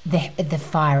the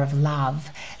fire of love.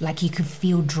 Like you could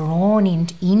feel drawn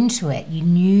into it. You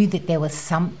knew that there was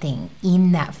something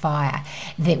in that fire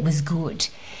that was good.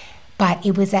 But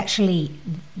it was actually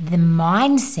the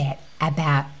mindset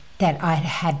about that I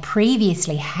had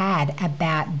previously had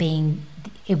about being,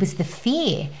 it was the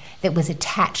fear that was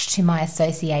attached to my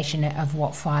association of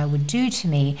what fire would do to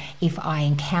me if I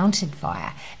encountered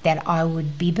fire, that I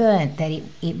would be burnt, that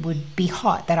it would be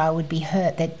hot, that I would be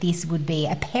hurt, that this would be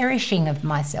a perishing of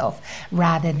myself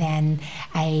rather than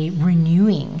a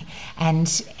renewing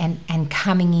and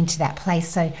coming into that place.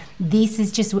 So this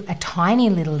is just a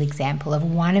tiny little example of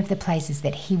one of the places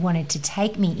that he wanted to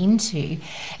take me into,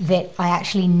 that I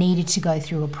actually needed to go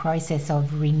through a process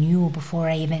of renewal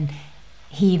before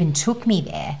he even took me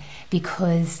there,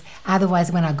 because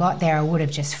otherwise when I got there I would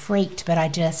have just freaked. But I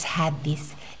just had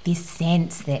this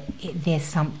sense that there's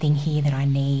something here that I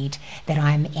need, that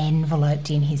I'm enveloped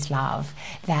in his love,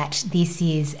 that this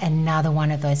is another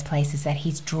one of those places that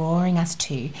he's drawing us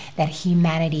to, that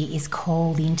humanity is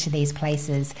called into these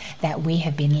places that we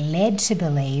have been led to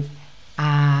believe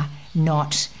are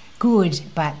not good,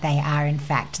 but they are in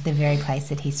fact the very place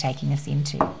that he's taking us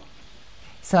into.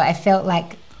 So I felt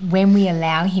like when we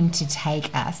allow him to take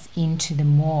us into the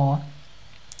more,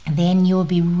 then you'll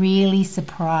be really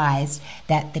surprised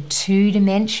that the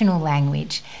two-dimensional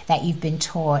language that you've been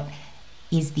taught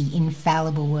is the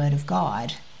infallible Word of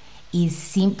God, is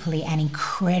simply an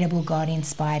incredible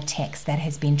God-inspired text that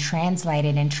has been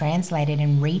translated and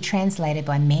retranslated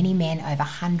by many men over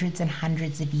hundreds and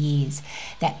hundreds of years,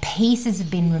 that pieces have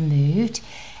been removed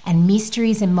and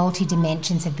mysteries and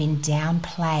multi-dimensions have been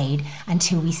downplayed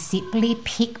until we simply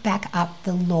pick back up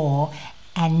the law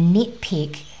and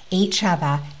nitpick each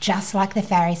other, just like the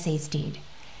Pharisees did,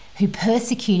 who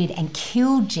persecuted and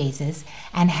killed Jesus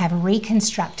and have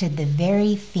reconstructed the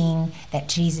very thing that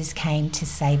Jesus came to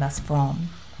save us from.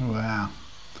 Wow.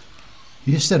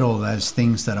 You said all those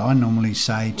things that I normally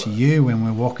say to you when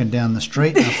we're walking down the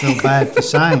street, and I feel bad for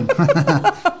saying.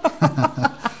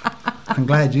 I'm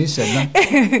glad you said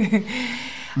that.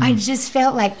 I just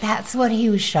felt like that's what he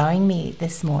was showing me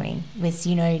this morning, was,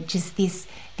 just this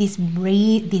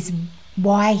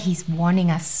why he's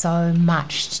wanting us so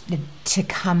much to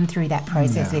come through that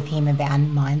process with him of our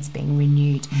minds being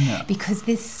renewed, because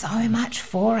there's so much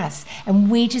for us,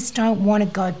 and we just don't want to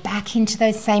go back into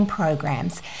those same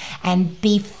programs and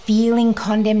be feeling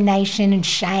condemnation and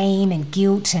shame and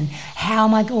guilt and how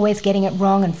am I always getting it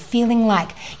wrong, and feeling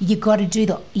like you got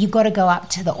to go up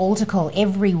to the altar call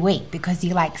every week because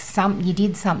you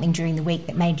did something during the week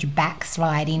that made you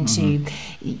backslide into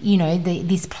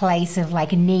this place of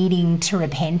like needing to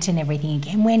repent and everything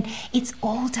again, when it's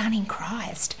all done in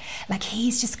Christ. Like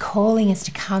he's just calling us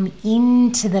to come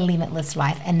into the limitless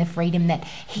life and the freedom that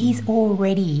he's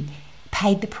already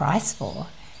paid the price for.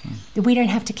 That we don't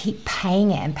have to keep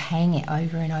paying it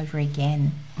over and over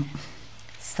again.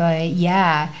 So in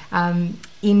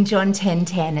John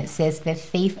 10:10 it says, the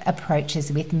thief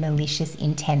approaches with malicious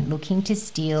intent, looking to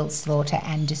steal, slaughter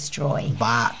and destroy.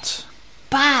 But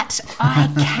I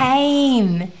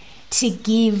came to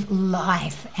give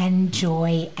life and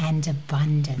joy and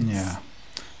abundance. Yeah,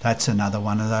 that's another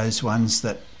one of those ones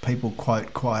that people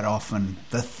quote quite often.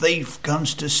 The thief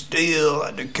comes to steal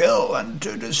and to kill and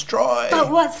to destroy.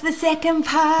 But what's the second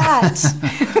part?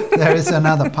 There is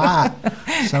another part.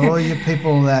 So all you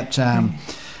people that are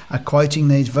quoting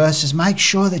these verses, make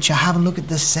sure that you have a look at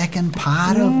the second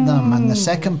part of them. And the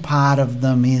second part of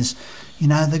them is,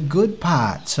 the good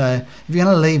part. So if you're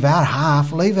going to leave out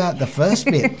half, leave out the first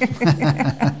bit.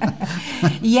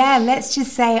 Yeah, let's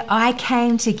just say I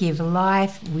came to give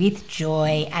life with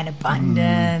joy and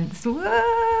abundance.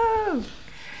 Whoa!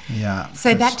 Yeah.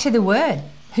 So back to the Word.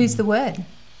 Who's the Word?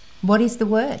 What is the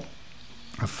Word?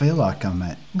 I feel like I'm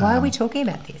at Why are we talking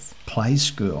about this? play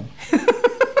school.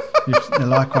 You're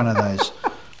like one of those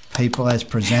people as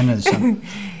presenters.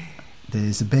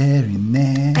 There's a bear in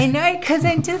there. I know, because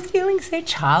I'm just feeling so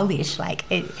childish. Like,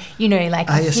 it, you know, like...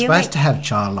 Are you supposed to have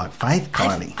childlike faith,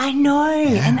 Kylie? I know,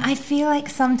 yeah. And I feel like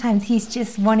sometimes he's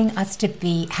just wanting us to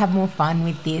have more fun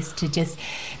with this, to just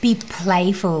be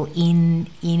playful in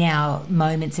our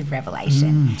moments of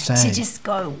revelation. To just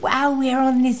go, wow, we're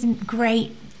on this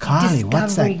great Kylie, discovery.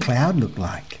 what's that cloud look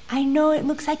like? I know, it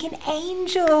looks like an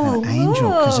angel. An angel,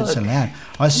 because it's allowed.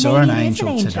 I saw an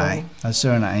angel today. I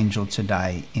saw an angel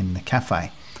today in the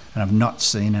cafe, and I've not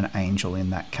seen an angel in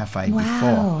that cafe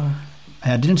before.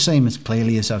 I didn't see him as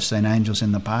clearly as I've seen angels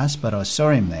in the past, but I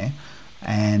saw him there.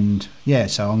 And, yeah,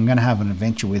 so I'm going to have an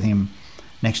adventure with him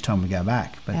next time we go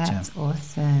back. But, that's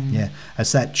awesome. Yeah,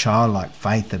 it's that childlike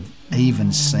faith of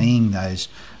even seeing those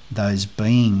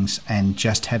beings and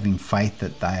just having faith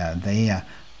that they are there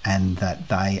and that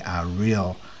they are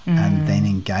real, and then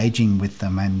engaging with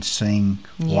them and seeing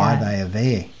why they are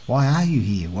there. Why are you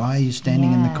here? Why are you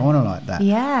standing in the corner like that?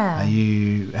 Yeah.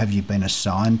 Have you been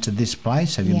assigned to this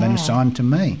place? Have you been assigned to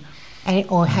me?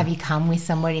 Or have you come with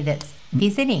somebody that's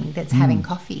visiting, that's having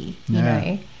coffee, you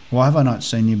know? Why have I not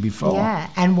seen you before? Yeah,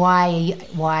 and why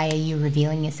are you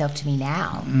revealing yourself to me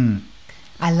now?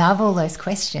 I love all those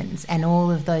questions and all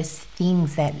of those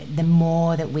things that the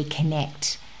more that we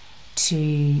connect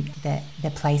to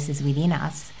the places within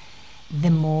us, the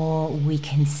more we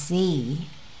can see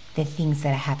the things that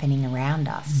are happening around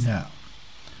us. Yeah.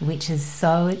 Which is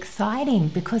so exciting,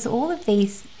 because all of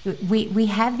these, we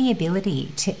have the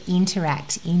ability to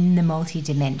interact in the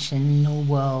multidimensional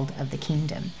world of the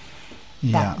kingdom.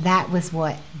 Yeah. That was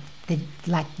what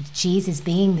Jesus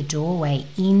being the doorway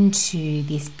into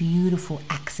this beautiful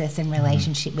access and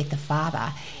relationship with the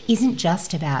Father isn't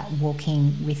just about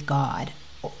walking with God,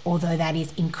 although that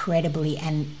is incredibly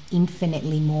and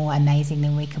infinitely more amazing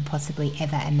than we could possibly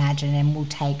ever imagine, and will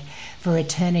take for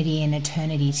eternity and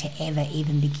eternity to ever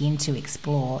even begin to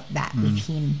explore that with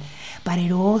him. But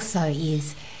it also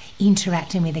is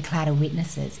interacting with the cloud of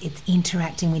witnesses. It's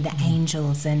interacting with the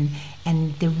angels and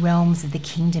the realms of the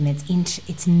kingdom.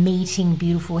 It's meeting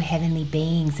beautiful heavenly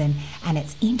beings, and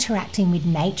it's interacting with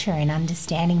nature and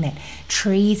understanding that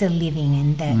trees are living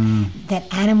and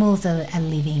that animals are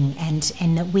living,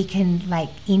 and that we can like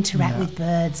interact with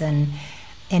birds and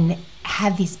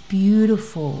have this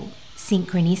beautiful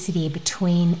synchronicity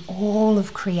between all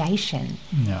of creation.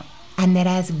 Yeah. And that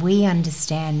as we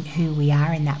understand who we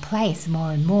are in that place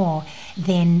more and more,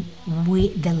 then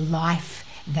the life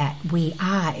that we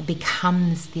are, it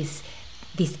becomes this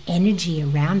energy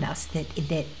around us that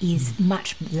is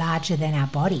much larger than our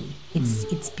body.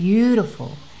 It's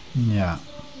beautiful. Yeah.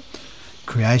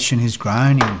 Creation is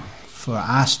groaning for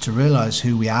us to realise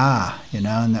who we are, you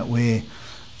know, and that we're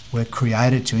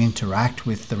created to interact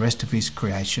with the rest of his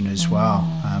creation as well,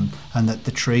 and that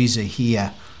the trees are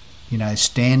here, you know,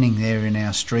 standing there in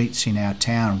our streets, in our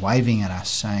town, waving at us,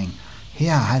 saying,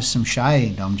 here, have some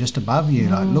shade, I'm just above you,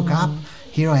 like, look up,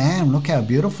 here I am, look how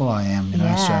beautiful I am, you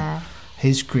know. So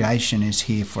his creation is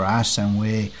here for us, and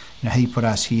he put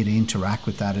us here to interact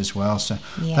with that as well. So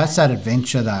that's that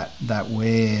adventure that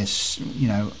we're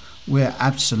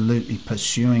absolutely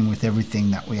pursuing with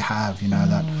everything that we have, you know,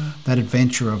 that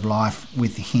adventure of life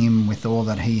with him, with all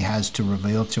that he has to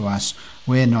reveal to us.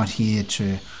 We're not here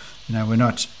to... You know,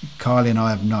 Kylie and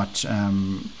I have not,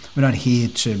 we're not here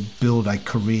to build a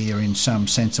career in some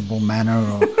sensible manner,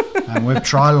 or we've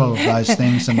tried all of those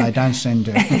things and they don't seem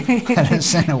to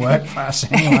work for us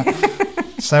anyway.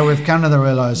 So we've come to the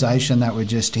realisation that we're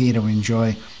just here to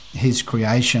enjoy his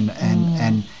creation,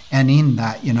 and in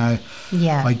that, you know,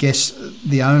 I guess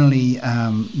the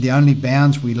only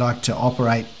bounds we like to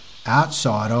operate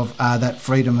outside of are that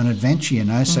freedom and adventure, you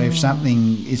know. So if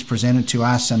something is presented to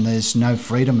us and there's no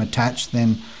freedom attached,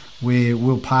 then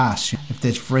we'll pass. If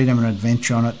there's freedom and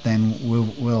adventure on it, then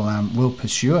we'll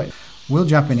pursue it. We'll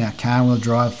jump in our car and we'll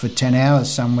drive for 10 hours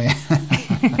somewhere.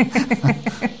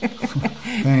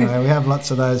 Anyway, we have lots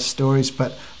of those stories,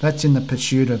 but that's in the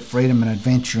pursuit of freedom and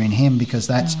adventure in him, because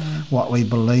that's what we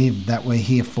believe that we're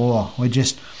here for. I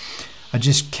just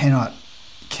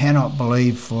cannot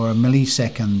believe for a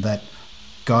millisecond that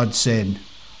God said,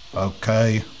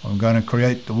 okay, I'm going to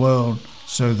create the world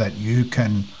so that you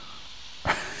can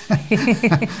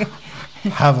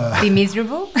be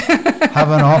miserable,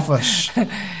 have an office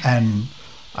and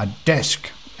a desk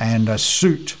and a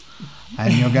suit,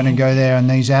 and you're going to go there in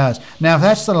these hours. Now, if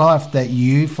that's the life that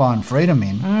you find freedom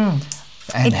in,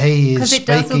 And he is because it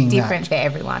does speaking look different that. for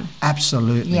everyone.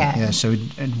 Absolutely. Yeah. So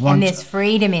And there's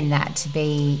freedom in that to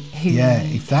be who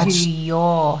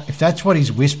you're. If that's what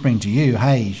he's whispering to you,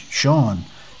 hey, Sean,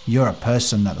 you're a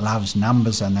person that loves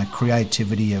numbers and the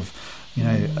creativity of,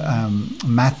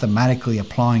 mathematically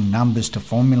applying numbers to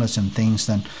formulas and things,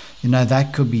 then,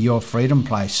 that could be your freedom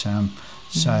place.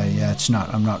 It's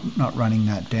not, I'm not running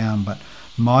that down, but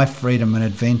my freedom and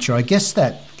adventure, I guess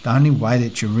that the only way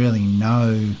that you really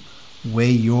know where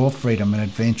your freedom and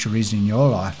adventure is in your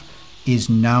life is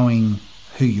knowing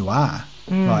who you are,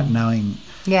 right? Knowing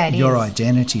your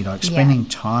identity, like spending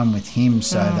time with him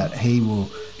so that he will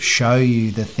show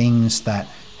you the things that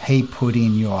he put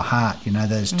in your heart,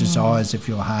 those desires of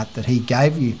your heart that he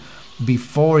gave you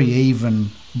before he even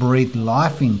breathed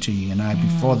life into you,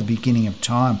 before the beginning of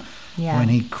time. When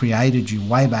he created you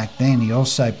way back then, he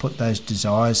also put those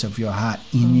desires of your heart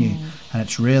in you. And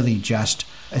it's really just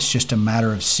a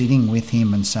matter of sitting with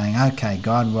him and saying, okay,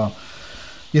 God, well,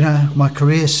 my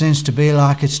career seems to be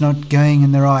like it's not going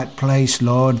in the right place,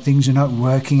 Lord. Things are not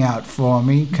working out for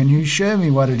me. Can you show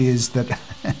me what it is that...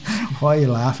 Why are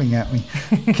you laughing at me?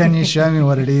 Can you show me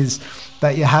what it is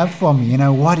that you have for me?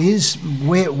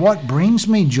 What brings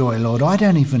me joy, Lord? I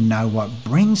don't even know what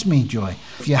brings me joy.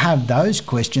 If you have those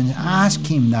questions, ask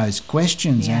him those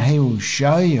questions and he will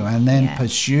show you, and then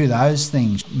pursue those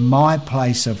things. My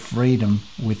place of freedom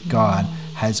with God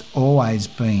has always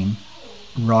been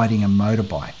riding a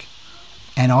motorbike.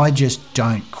 And I just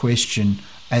don't question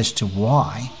as to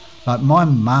why. Like my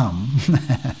mum,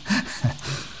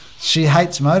 she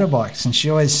hates motorbikes, and she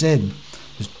always said,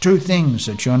 there's two things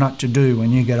that you're not to do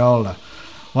when you get older.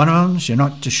 One of them is you're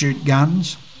not to shoot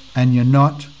guns, and you're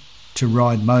not to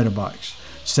ride motorbikes.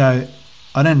 So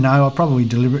I don't know, I probably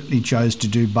deliberately chose to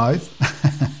do both.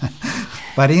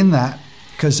 But in that,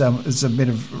 because there's a bit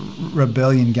of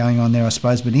rebellion going on there, I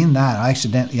suppose, but in that I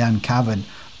accidentally uncovered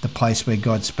the place where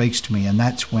God speaks to me, and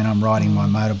that's when I'm riding my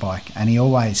motorbike, and he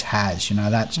always has.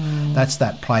 That's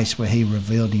that place where he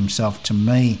revealed himself to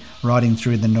me riding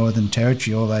through the Northern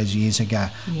Territory all those years ago,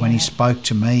 when he spoke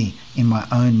to me in my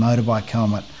own motorbike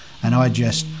helmet. And I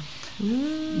just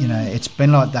it's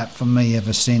been like that for me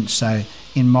ever since. So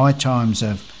in my times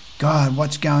of, God,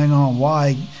 what's going on?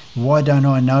 Why don't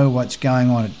I know what's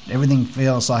going on? Everything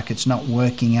feels like it's not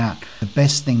working out. The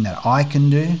best thing that I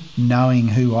can do, knowing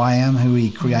who I am, who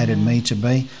he created me to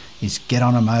be, is get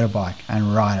on a motorbike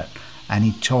and ride it. And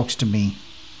he talks to me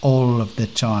all of the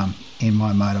time in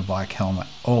my motorbike helmet,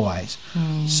 always.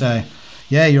 So,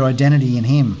 your identity in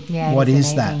him. Yeah, what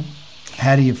is that?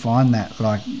 How do you find that?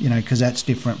 Because that's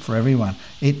different for everyone.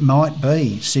 It might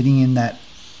be sitting in that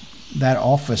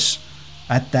office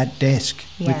at that desk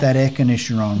with that air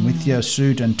conditioner on, with your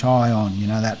suit and tie on,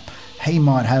 that he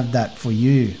might have that for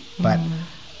you, but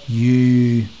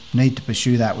you need to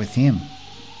pursue that with him.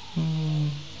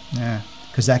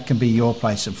 Because that can be your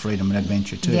place of freedom and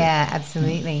adventure too. Yeah,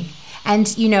 absolutely. And,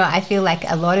 I feel like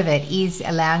a lot of it is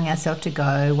allowing ourselves to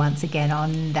go once again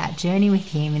on that journey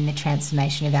with him in the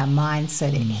transformation of our minds, so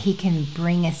that he can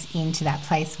bring us into that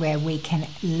place where we can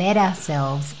let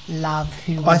ourselves love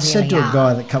who we really are. I said to a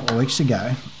guy a couple of weeks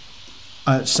ago,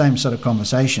 same sort of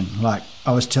conversation. Like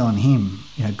I was telling him,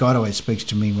 God always speaks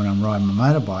to me when I'm riding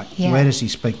my motorbike. Yeah. Where does he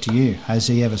speak to you? Has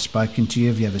he ever spoken to you?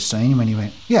 Have you ever seen him? And he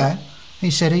went, yeah. He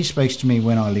said he speaks to me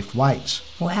when I lift weights.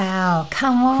 Wow,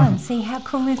 come on, see how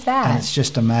cool is that? And it's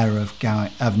just a matter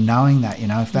of knowing that,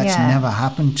 if that's never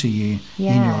happened to you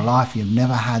in your life, you've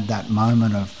never had that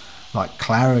moment of like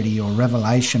clarity or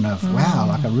revelation of, wow,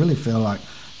 like I really feel like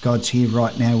God's here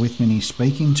right now with me and he's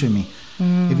speaking to me.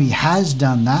 If he has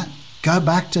done that, go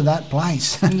back to that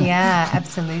place. Yeah,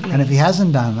 absolutely. And if he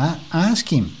hasn't done that,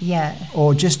 ask him. Yeah.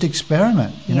 Or just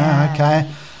experiment, okay.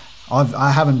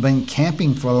 I haven't been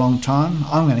camping for a long time.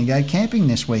 I'm going to go camping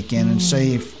this weekend and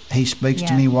see if he speaks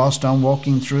to me whilst I'm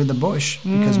walking through the bush,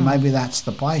 because maybe that's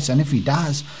the place. And if he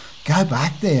does, go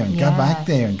back there and go back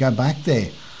there and go back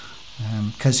there,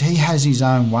 because he has his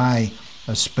own way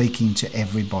of speaking to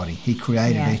everybody. He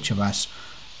created each of us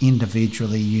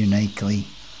individually, uniquely,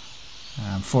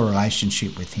 for a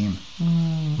relationship with him,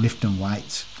 lifting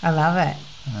weights. I love it.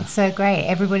 It's so great.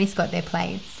 Everybody's got their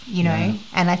place,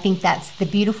 and I think that's the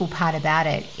beautiful part about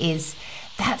it, is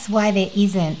that's why there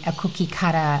isn't a cookie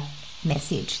cutter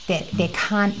message. There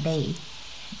can't be,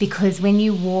 because when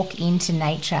you walk into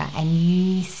nature and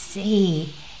you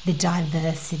see the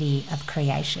diversity of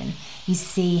creation. You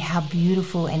see how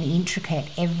beautiful and intricate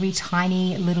every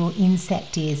tiny little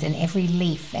insect is, and every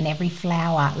leaf and every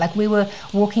flower. Like, we were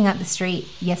walking up the street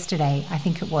yesterday, I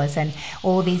think it was, and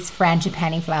all these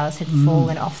frangipani flowers had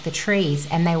fallen off the trees,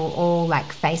 and they were all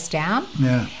like face down.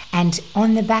 Yeah. And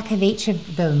on the back of each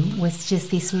of them was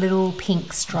just this little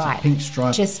pink stripe. Pink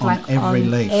stripe just on like every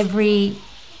on leaf. Every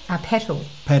petal.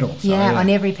 Petal. Yeah, on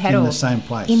every petal. In the same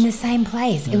place. In the same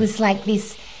place. Yeah. It was like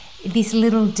this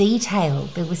little detail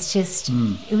that was just,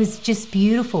 it was just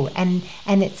beautiful. And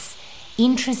it's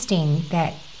interesting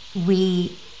that we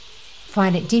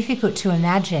find it difficult to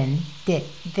imagine that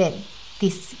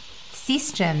this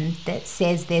system that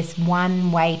says there's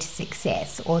one way to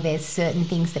success, or there's certain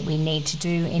things that we need to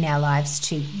do in our lives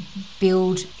to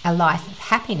build a life of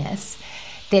happiness,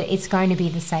 that it's going to be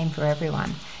the same for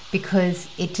everyone, because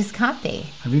it just can't be.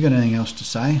 Have you got anything else to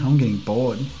say? I'm getting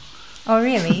bored. Oh,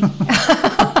 really?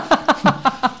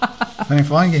 And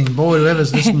if I'm getting bored,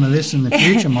 whoever's listening to this in the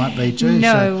future might be too.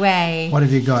 No way. What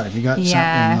have you got? Have you got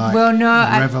something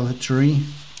like revelatory?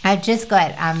 I've just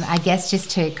got, I guess, just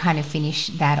to kind of finish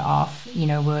that off, we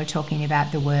were talking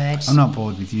about the word. I'm not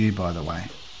bored with you, by the way.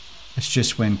 It's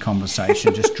just when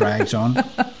conversation just drags on.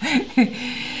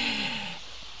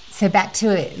 So back to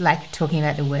it, like talking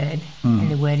about the word,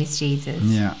 and the word is Jesus.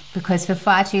 Yeah. Because for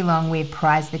far too long we've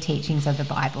prized the teachings of the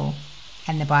Bible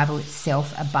and the Bible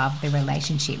itself above the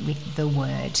relationship with the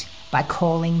word by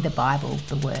calling the Bible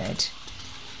the word.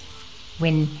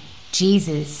 When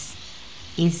Jesus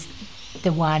is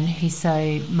the one who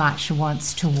so much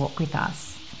wants to walk with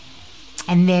us.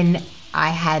 And then I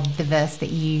had the verse that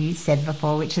you said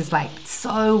before, which is like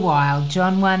so wild.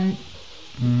 John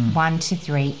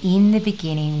 1:1-3. In the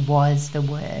beginning was the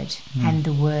Word, and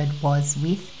the Word was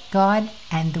with God,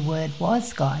 and the Word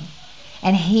was God.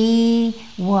 And he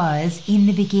was in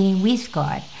the beginning with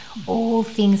God. All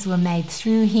things were made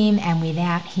through him, and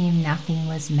without him nothing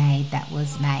was made that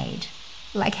was made.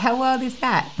 Like, how wild is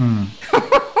that?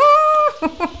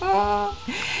 Yeah.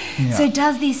 So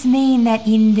does this mean that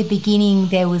in the beginning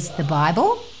there was the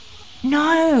Bible?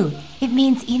 No, it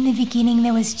means in the beginning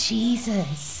there was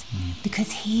Jesus,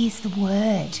 because he is the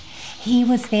Word. He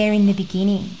was there in the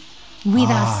beginning with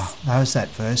us. That was that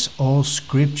verse. All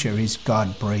scripture is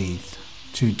God-breathed,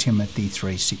 2 Timothy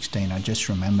 3:16. I just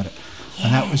remembered it. Yes.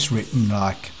 And that was written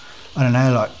like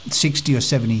 60 or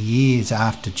 70 years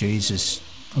after Jesus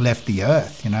left the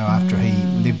earth, after he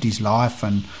lived his life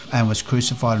and was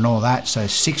crucified and all that. So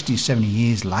 60, 70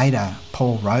 years later,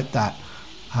 Paul wrote that.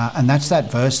 And that's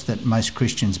that verse that most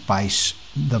Christians base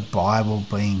the Bible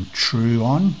being true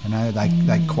on.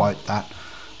 They quote that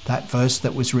verse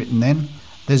that was written then.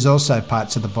 There's also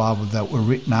parts of the Bible that were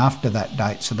written after that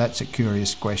date, so that's a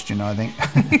curious question, I think.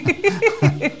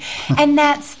 And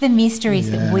that's the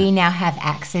mysteries that we now have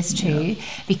access to,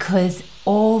 because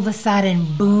all of a sudden,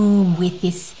 boom, with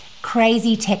this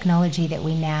crazy technology that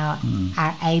we now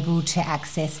are able to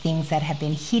access things that have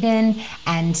been hidden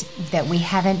and that we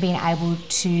haven't been able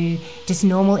to, just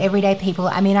normal everyday people.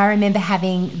 I mean, I remember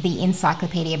having the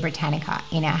Encyclopedia Britannica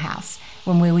in our house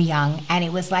when we were young, and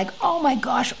it was like, oh my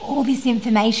gosh, all this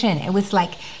information. It was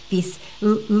like this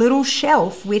little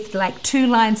shelf with like 2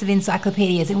 lines of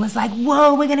encyclopedias. It was like,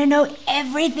 whoa, we're going to know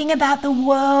everything about the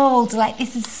world. Like,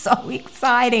 this is so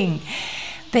exciting.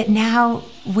 But now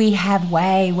we have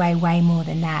way, way, way more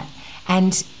than that.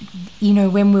 And,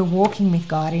 when we're walking with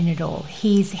God in it all,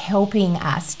 he's helping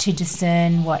us to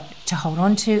discern what to hold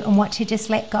on to and what to just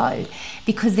let go.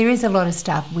 Because there is a lot of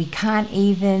stuff we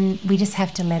just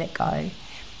have to let it go.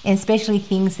 And especially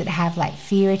things that have like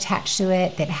fear attached to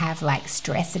it, that have like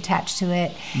stress attached to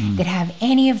it, that have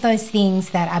any of those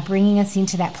things that are bringing us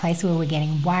into that place where we're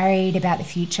getting worried about the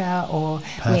future or...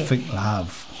 Perfect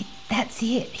love. That's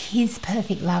it. His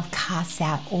perfect love casts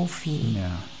out all fear.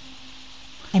 Yeah.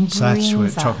 And so that's what we were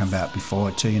us. talking about before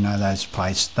too, those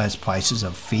places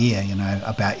of fear,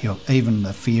 about even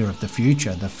the fear of the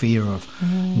future, the fear of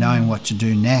knowing what to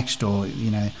do next, or,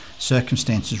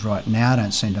 circumstances right now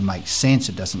don't seem to make sense.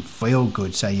 It doesn't feel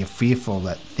good. So you're fearful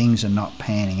that things are not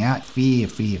panning out. Fear,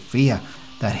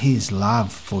 that his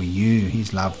love for you,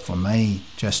 his love for me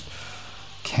just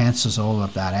cancels all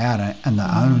of that out. And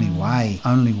the only way,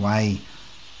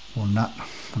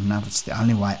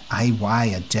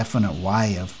 a definite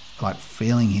way of like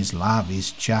feeling his love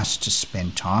is just to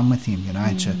spend time with him,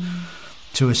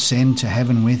 to ascend to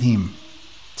heaven with him,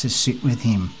 to sit with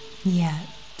him,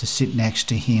 to sit next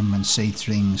to him and see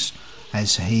things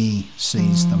as he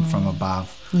sees them from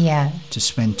above, to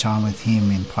spend time with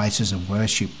him in places of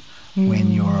worship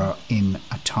when you're in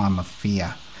a time of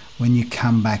fear, when you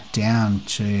come back down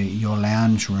to your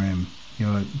lounge room,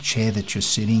 your chair that you're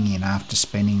sitting in after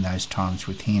spending those times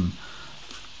with him,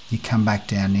 you come back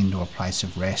down into a place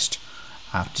of rest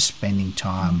after spending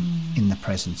time in the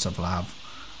presence of love,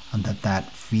 and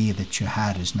that fear that you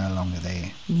had is no longer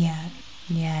there. Yeah,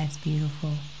 it's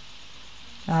beautiful.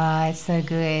 Oh, it's so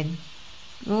good.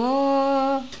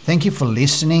 Oh. Thank you for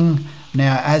listening.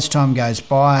 Now, as time goes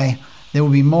by, there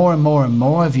will be more and more and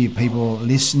more of you people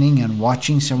listening and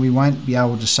watching, so we won't be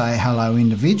able to say hello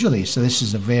individually. So this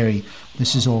is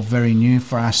all very new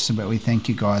for us, but we thank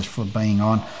you guys for being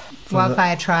on.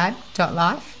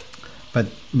 Wildfiretribe.life.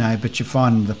 But you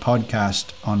find the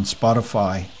podcast on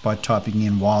Spotify by typing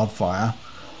in Wildfire,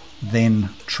 then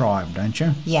Tribe, don't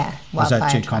you? Yeah. Or is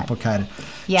that too Tribe. complicated?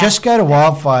 Yeah. Just go to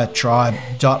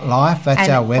wildfiretribe.life. That's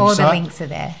our website. All the links are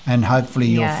there. And hopefully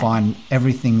you'll find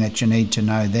everything that you need to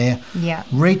know there. Yeah.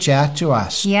 Reach out to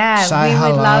us. Yeah. Say we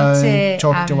hello. would love to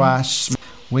talk to us.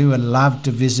 We would love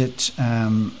to visit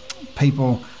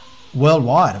people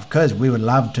worldwide, of course. We would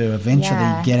love to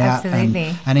eventually get out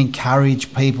and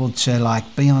encourage people to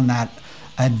be on that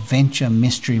adventure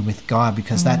mystery with God,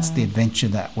 because that's the adventure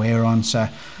that we're on. So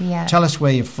tell us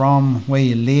where you're from, where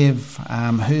you live,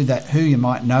 who you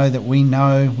might know that we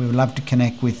know. We would love to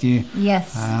connect with you.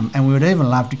 Yes. And we would even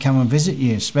love to come and visit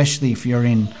you, especially if you're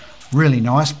in really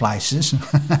nice places.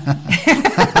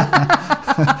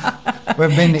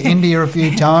 We've been to India a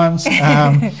few times.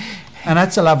 And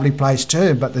that's a lovely place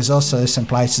too, but there's also some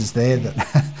places there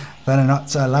that are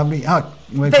not so lovely. Oh,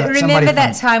 we've got somebody from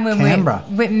that time when Canberra.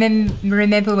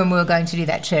 remember when we were going to do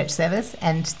that church service,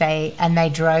 and they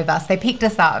drove us. They picked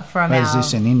us up from Where is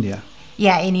this, in India?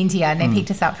 Yeah, in India, and they picked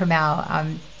us up from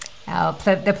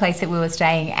the place that we were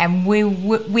staying, and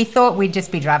we thought we'd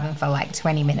just be driving for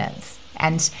 20 minutes,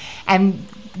 and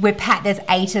we're packed. There's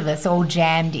 8 of us all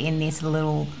jammed in this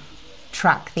little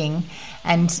truck thing,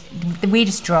 and we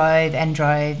just drove and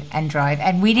drove and drove,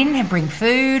 and we didn't bring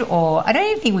food, or I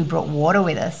don't even think we brought water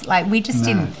with us. We just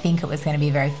didn't think it was going to be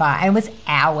very far, and it was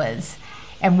hours,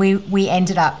 and we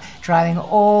ended up driving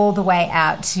all the way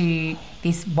out to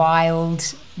this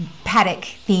wild paddock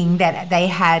thing that they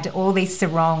had all these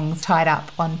sarongs tied up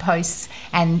on posts,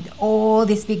 and all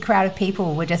this big crowd of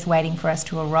people were just waiting for us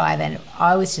to arrive, and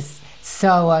I was just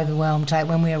so overwhelmed.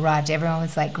 When we arrived, everyone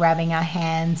was grabbing our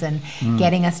hands and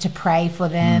getting us to pray for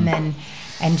them, and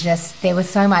just there was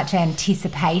so much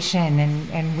anticipation, and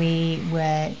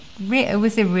it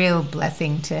was a real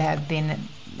blessing to have been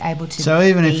able to. So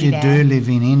even if you do live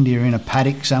in India in a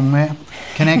paddock somewhere,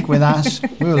 connect with us.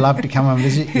 We would love to come and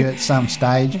visit you at some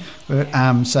stage. So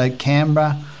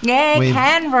Canberra. Yeah,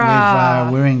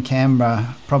 Canberra. We're in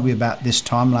Canberra probably about this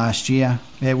time last year.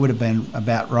 Yeah, it would have been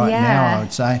about right now, I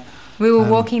would say. We were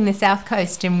walking the south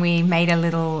coast, and we made a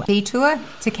little detour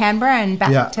to Canberra and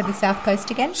back to the south coast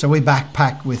again. So we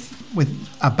backpack with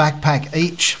a backpack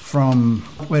each from,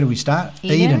 where do we start?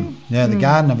 Eden. Yeah, the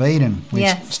Garden of Eden. We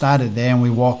started there, and we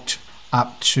walked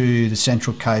up to the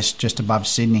Central Coast just above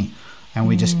Sydney, and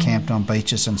we just camped on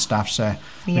beaches and stuff. So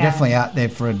we're definitely out there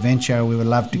for adventure. We would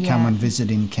love to come and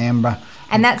visit in Canberra.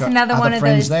 And that's another one of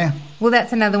those. There. Well,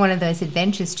 that's another one of those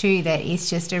adventures too, that is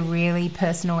just a really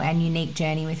personal and unique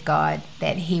journey with God,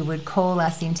 that He would call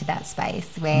us into that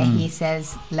space where He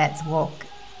says, let's walk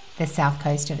the south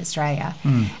coast of Australia,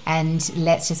 and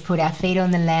let's just put our feet on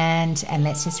the land, and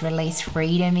let's just release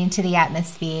freedom into the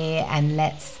atmosphere, and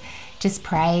let's just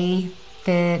pray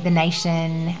for the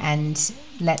nation, and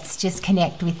let's just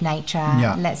connect with nature.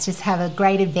 Yeah. Let's just have a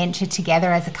great adventure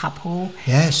together as a couple.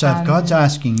 Yeah, so if God's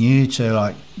asking you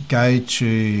to go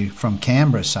from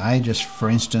Canberra, say, just for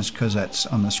instance, because that's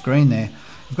on the screen there,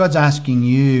 if God's asking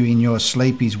you in your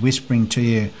sleep, He's whispering to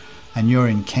you, and you're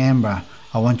in Canberra,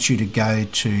 I want you to go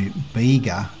to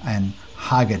Bega and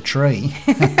hug a tree.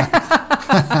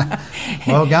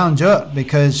 Well, go and do it,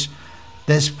 because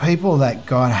there's people that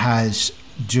God has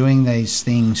doing these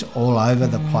things all over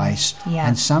the place,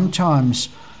 and sometimes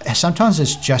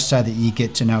it's just so that you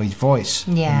get to know His voice.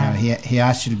 He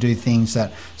asks you to do things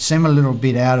that seem a little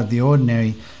bit out of the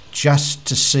ordinary, just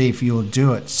to see if you'll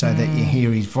do it, so that you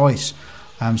hear His voice.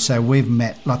 So we've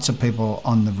met lots of people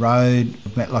on the road,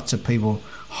 we've met lots of people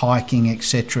hiking,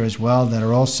 etc. as well, that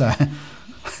are also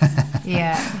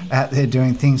out there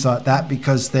doing things like that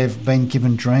because they've been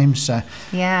given dreams. So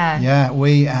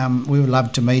we would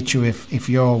love to meet you if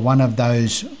you're one of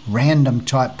those random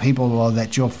type people, or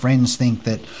that your friends think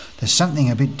that there's something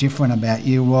a bit different about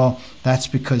you. Well, that's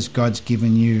because God's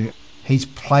given you, He's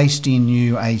placed in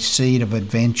you a seed of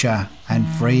adventure and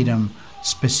freedom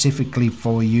specifically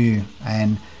for you,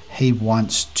 and He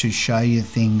wants to show you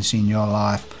things in your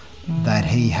life that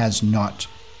He has not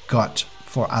got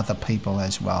for other people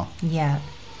as well.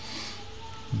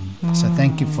 So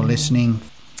thank you for listening.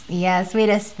 Yes, we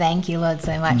just thank you, Lord,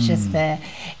 so much just for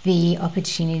the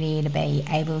opportunity to be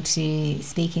able to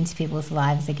speak into people's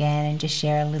lives again and just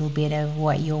share a little bit of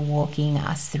what you're walking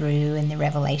us through and the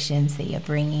revelations that you're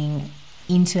bringing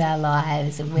into our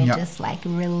lives. And we're just like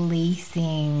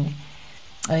releasing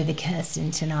over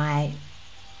Kirsten tonight.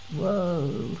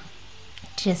 Whoa,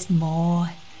 just more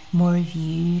of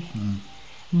you,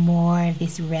 more of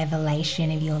this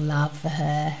revelation of your love for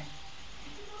her,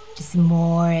 just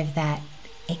more of that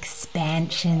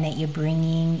expansion that you're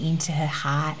bringing into her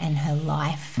heart and her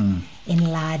life,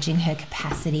 enlarging her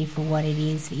capacity for what it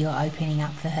is that you're opening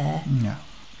up for her.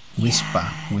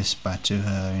 Whisper to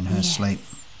her in her sleep.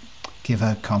 Give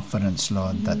her confidence,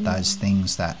 Lord, that those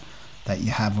things that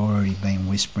you have already been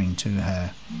whispering to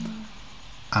her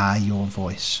are your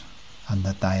voice, and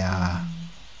that they are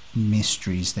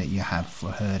mysteries that you have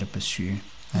for her to pursue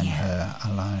and her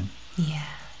alone.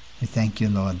 We thank you,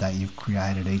 Lord, that you've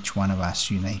created each one of us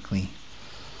uniquely.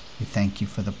 We thank you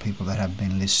for the people that have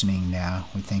been listening now.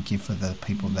 We thank you for the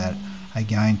people that are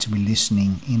going to be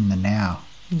listening in the now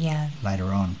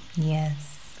later on.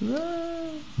 Yes.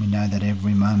 Woo. We know that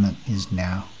every moment is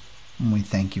now, and we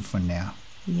thank you for now.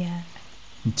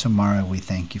 And tomorrow we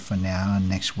thank you for now, and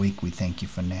next week we thank you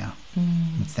for now.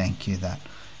 We thank you that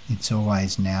it's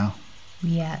always now.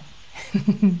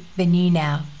 The new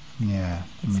now.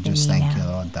 And we just thank you,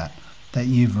 Lord, that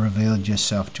you've revealed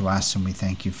yourself to us, and we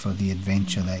thank you for the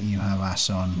adventure that you have us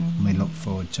on. We look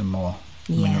forward to more.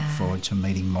 We look forward to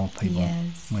meeting more people.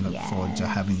 We look forward to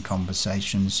having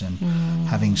conversations and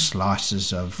having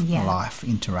slices of life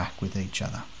interact with each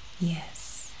other.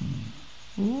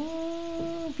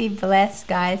 Ooh, be blessed,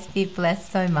 guys. Be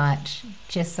blessed so much.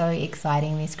 Just so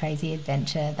exciting, this crazy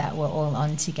adventure that we're all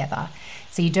on together.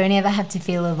 So you don't ever have to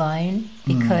feel alone,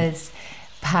 because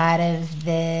part of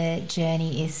the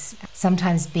journey is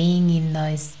sometimes being in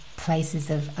those places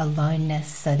of aloneness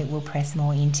so that we'll press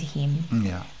more into him.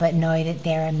 But know that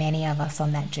there are many of us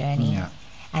on that journey,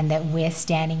 and that we're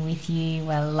standing with you,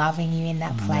 we're loving you in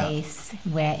that place,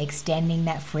 we're extending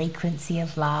that frequency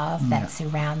of love that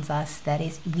surrounds us, that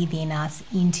is within us,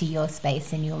 into your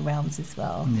space and your realms as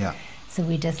well. So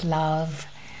we just love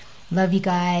you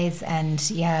guys, and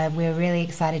we're really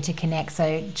excited to connect.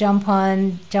 So jump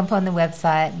on the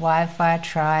website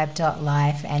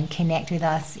wildfiretribe.life and connect with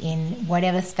us in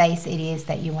whatever space it is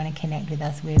that you want to connect with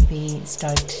us. We'd be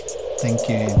stoked. Thank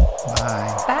you.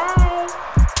 Bye.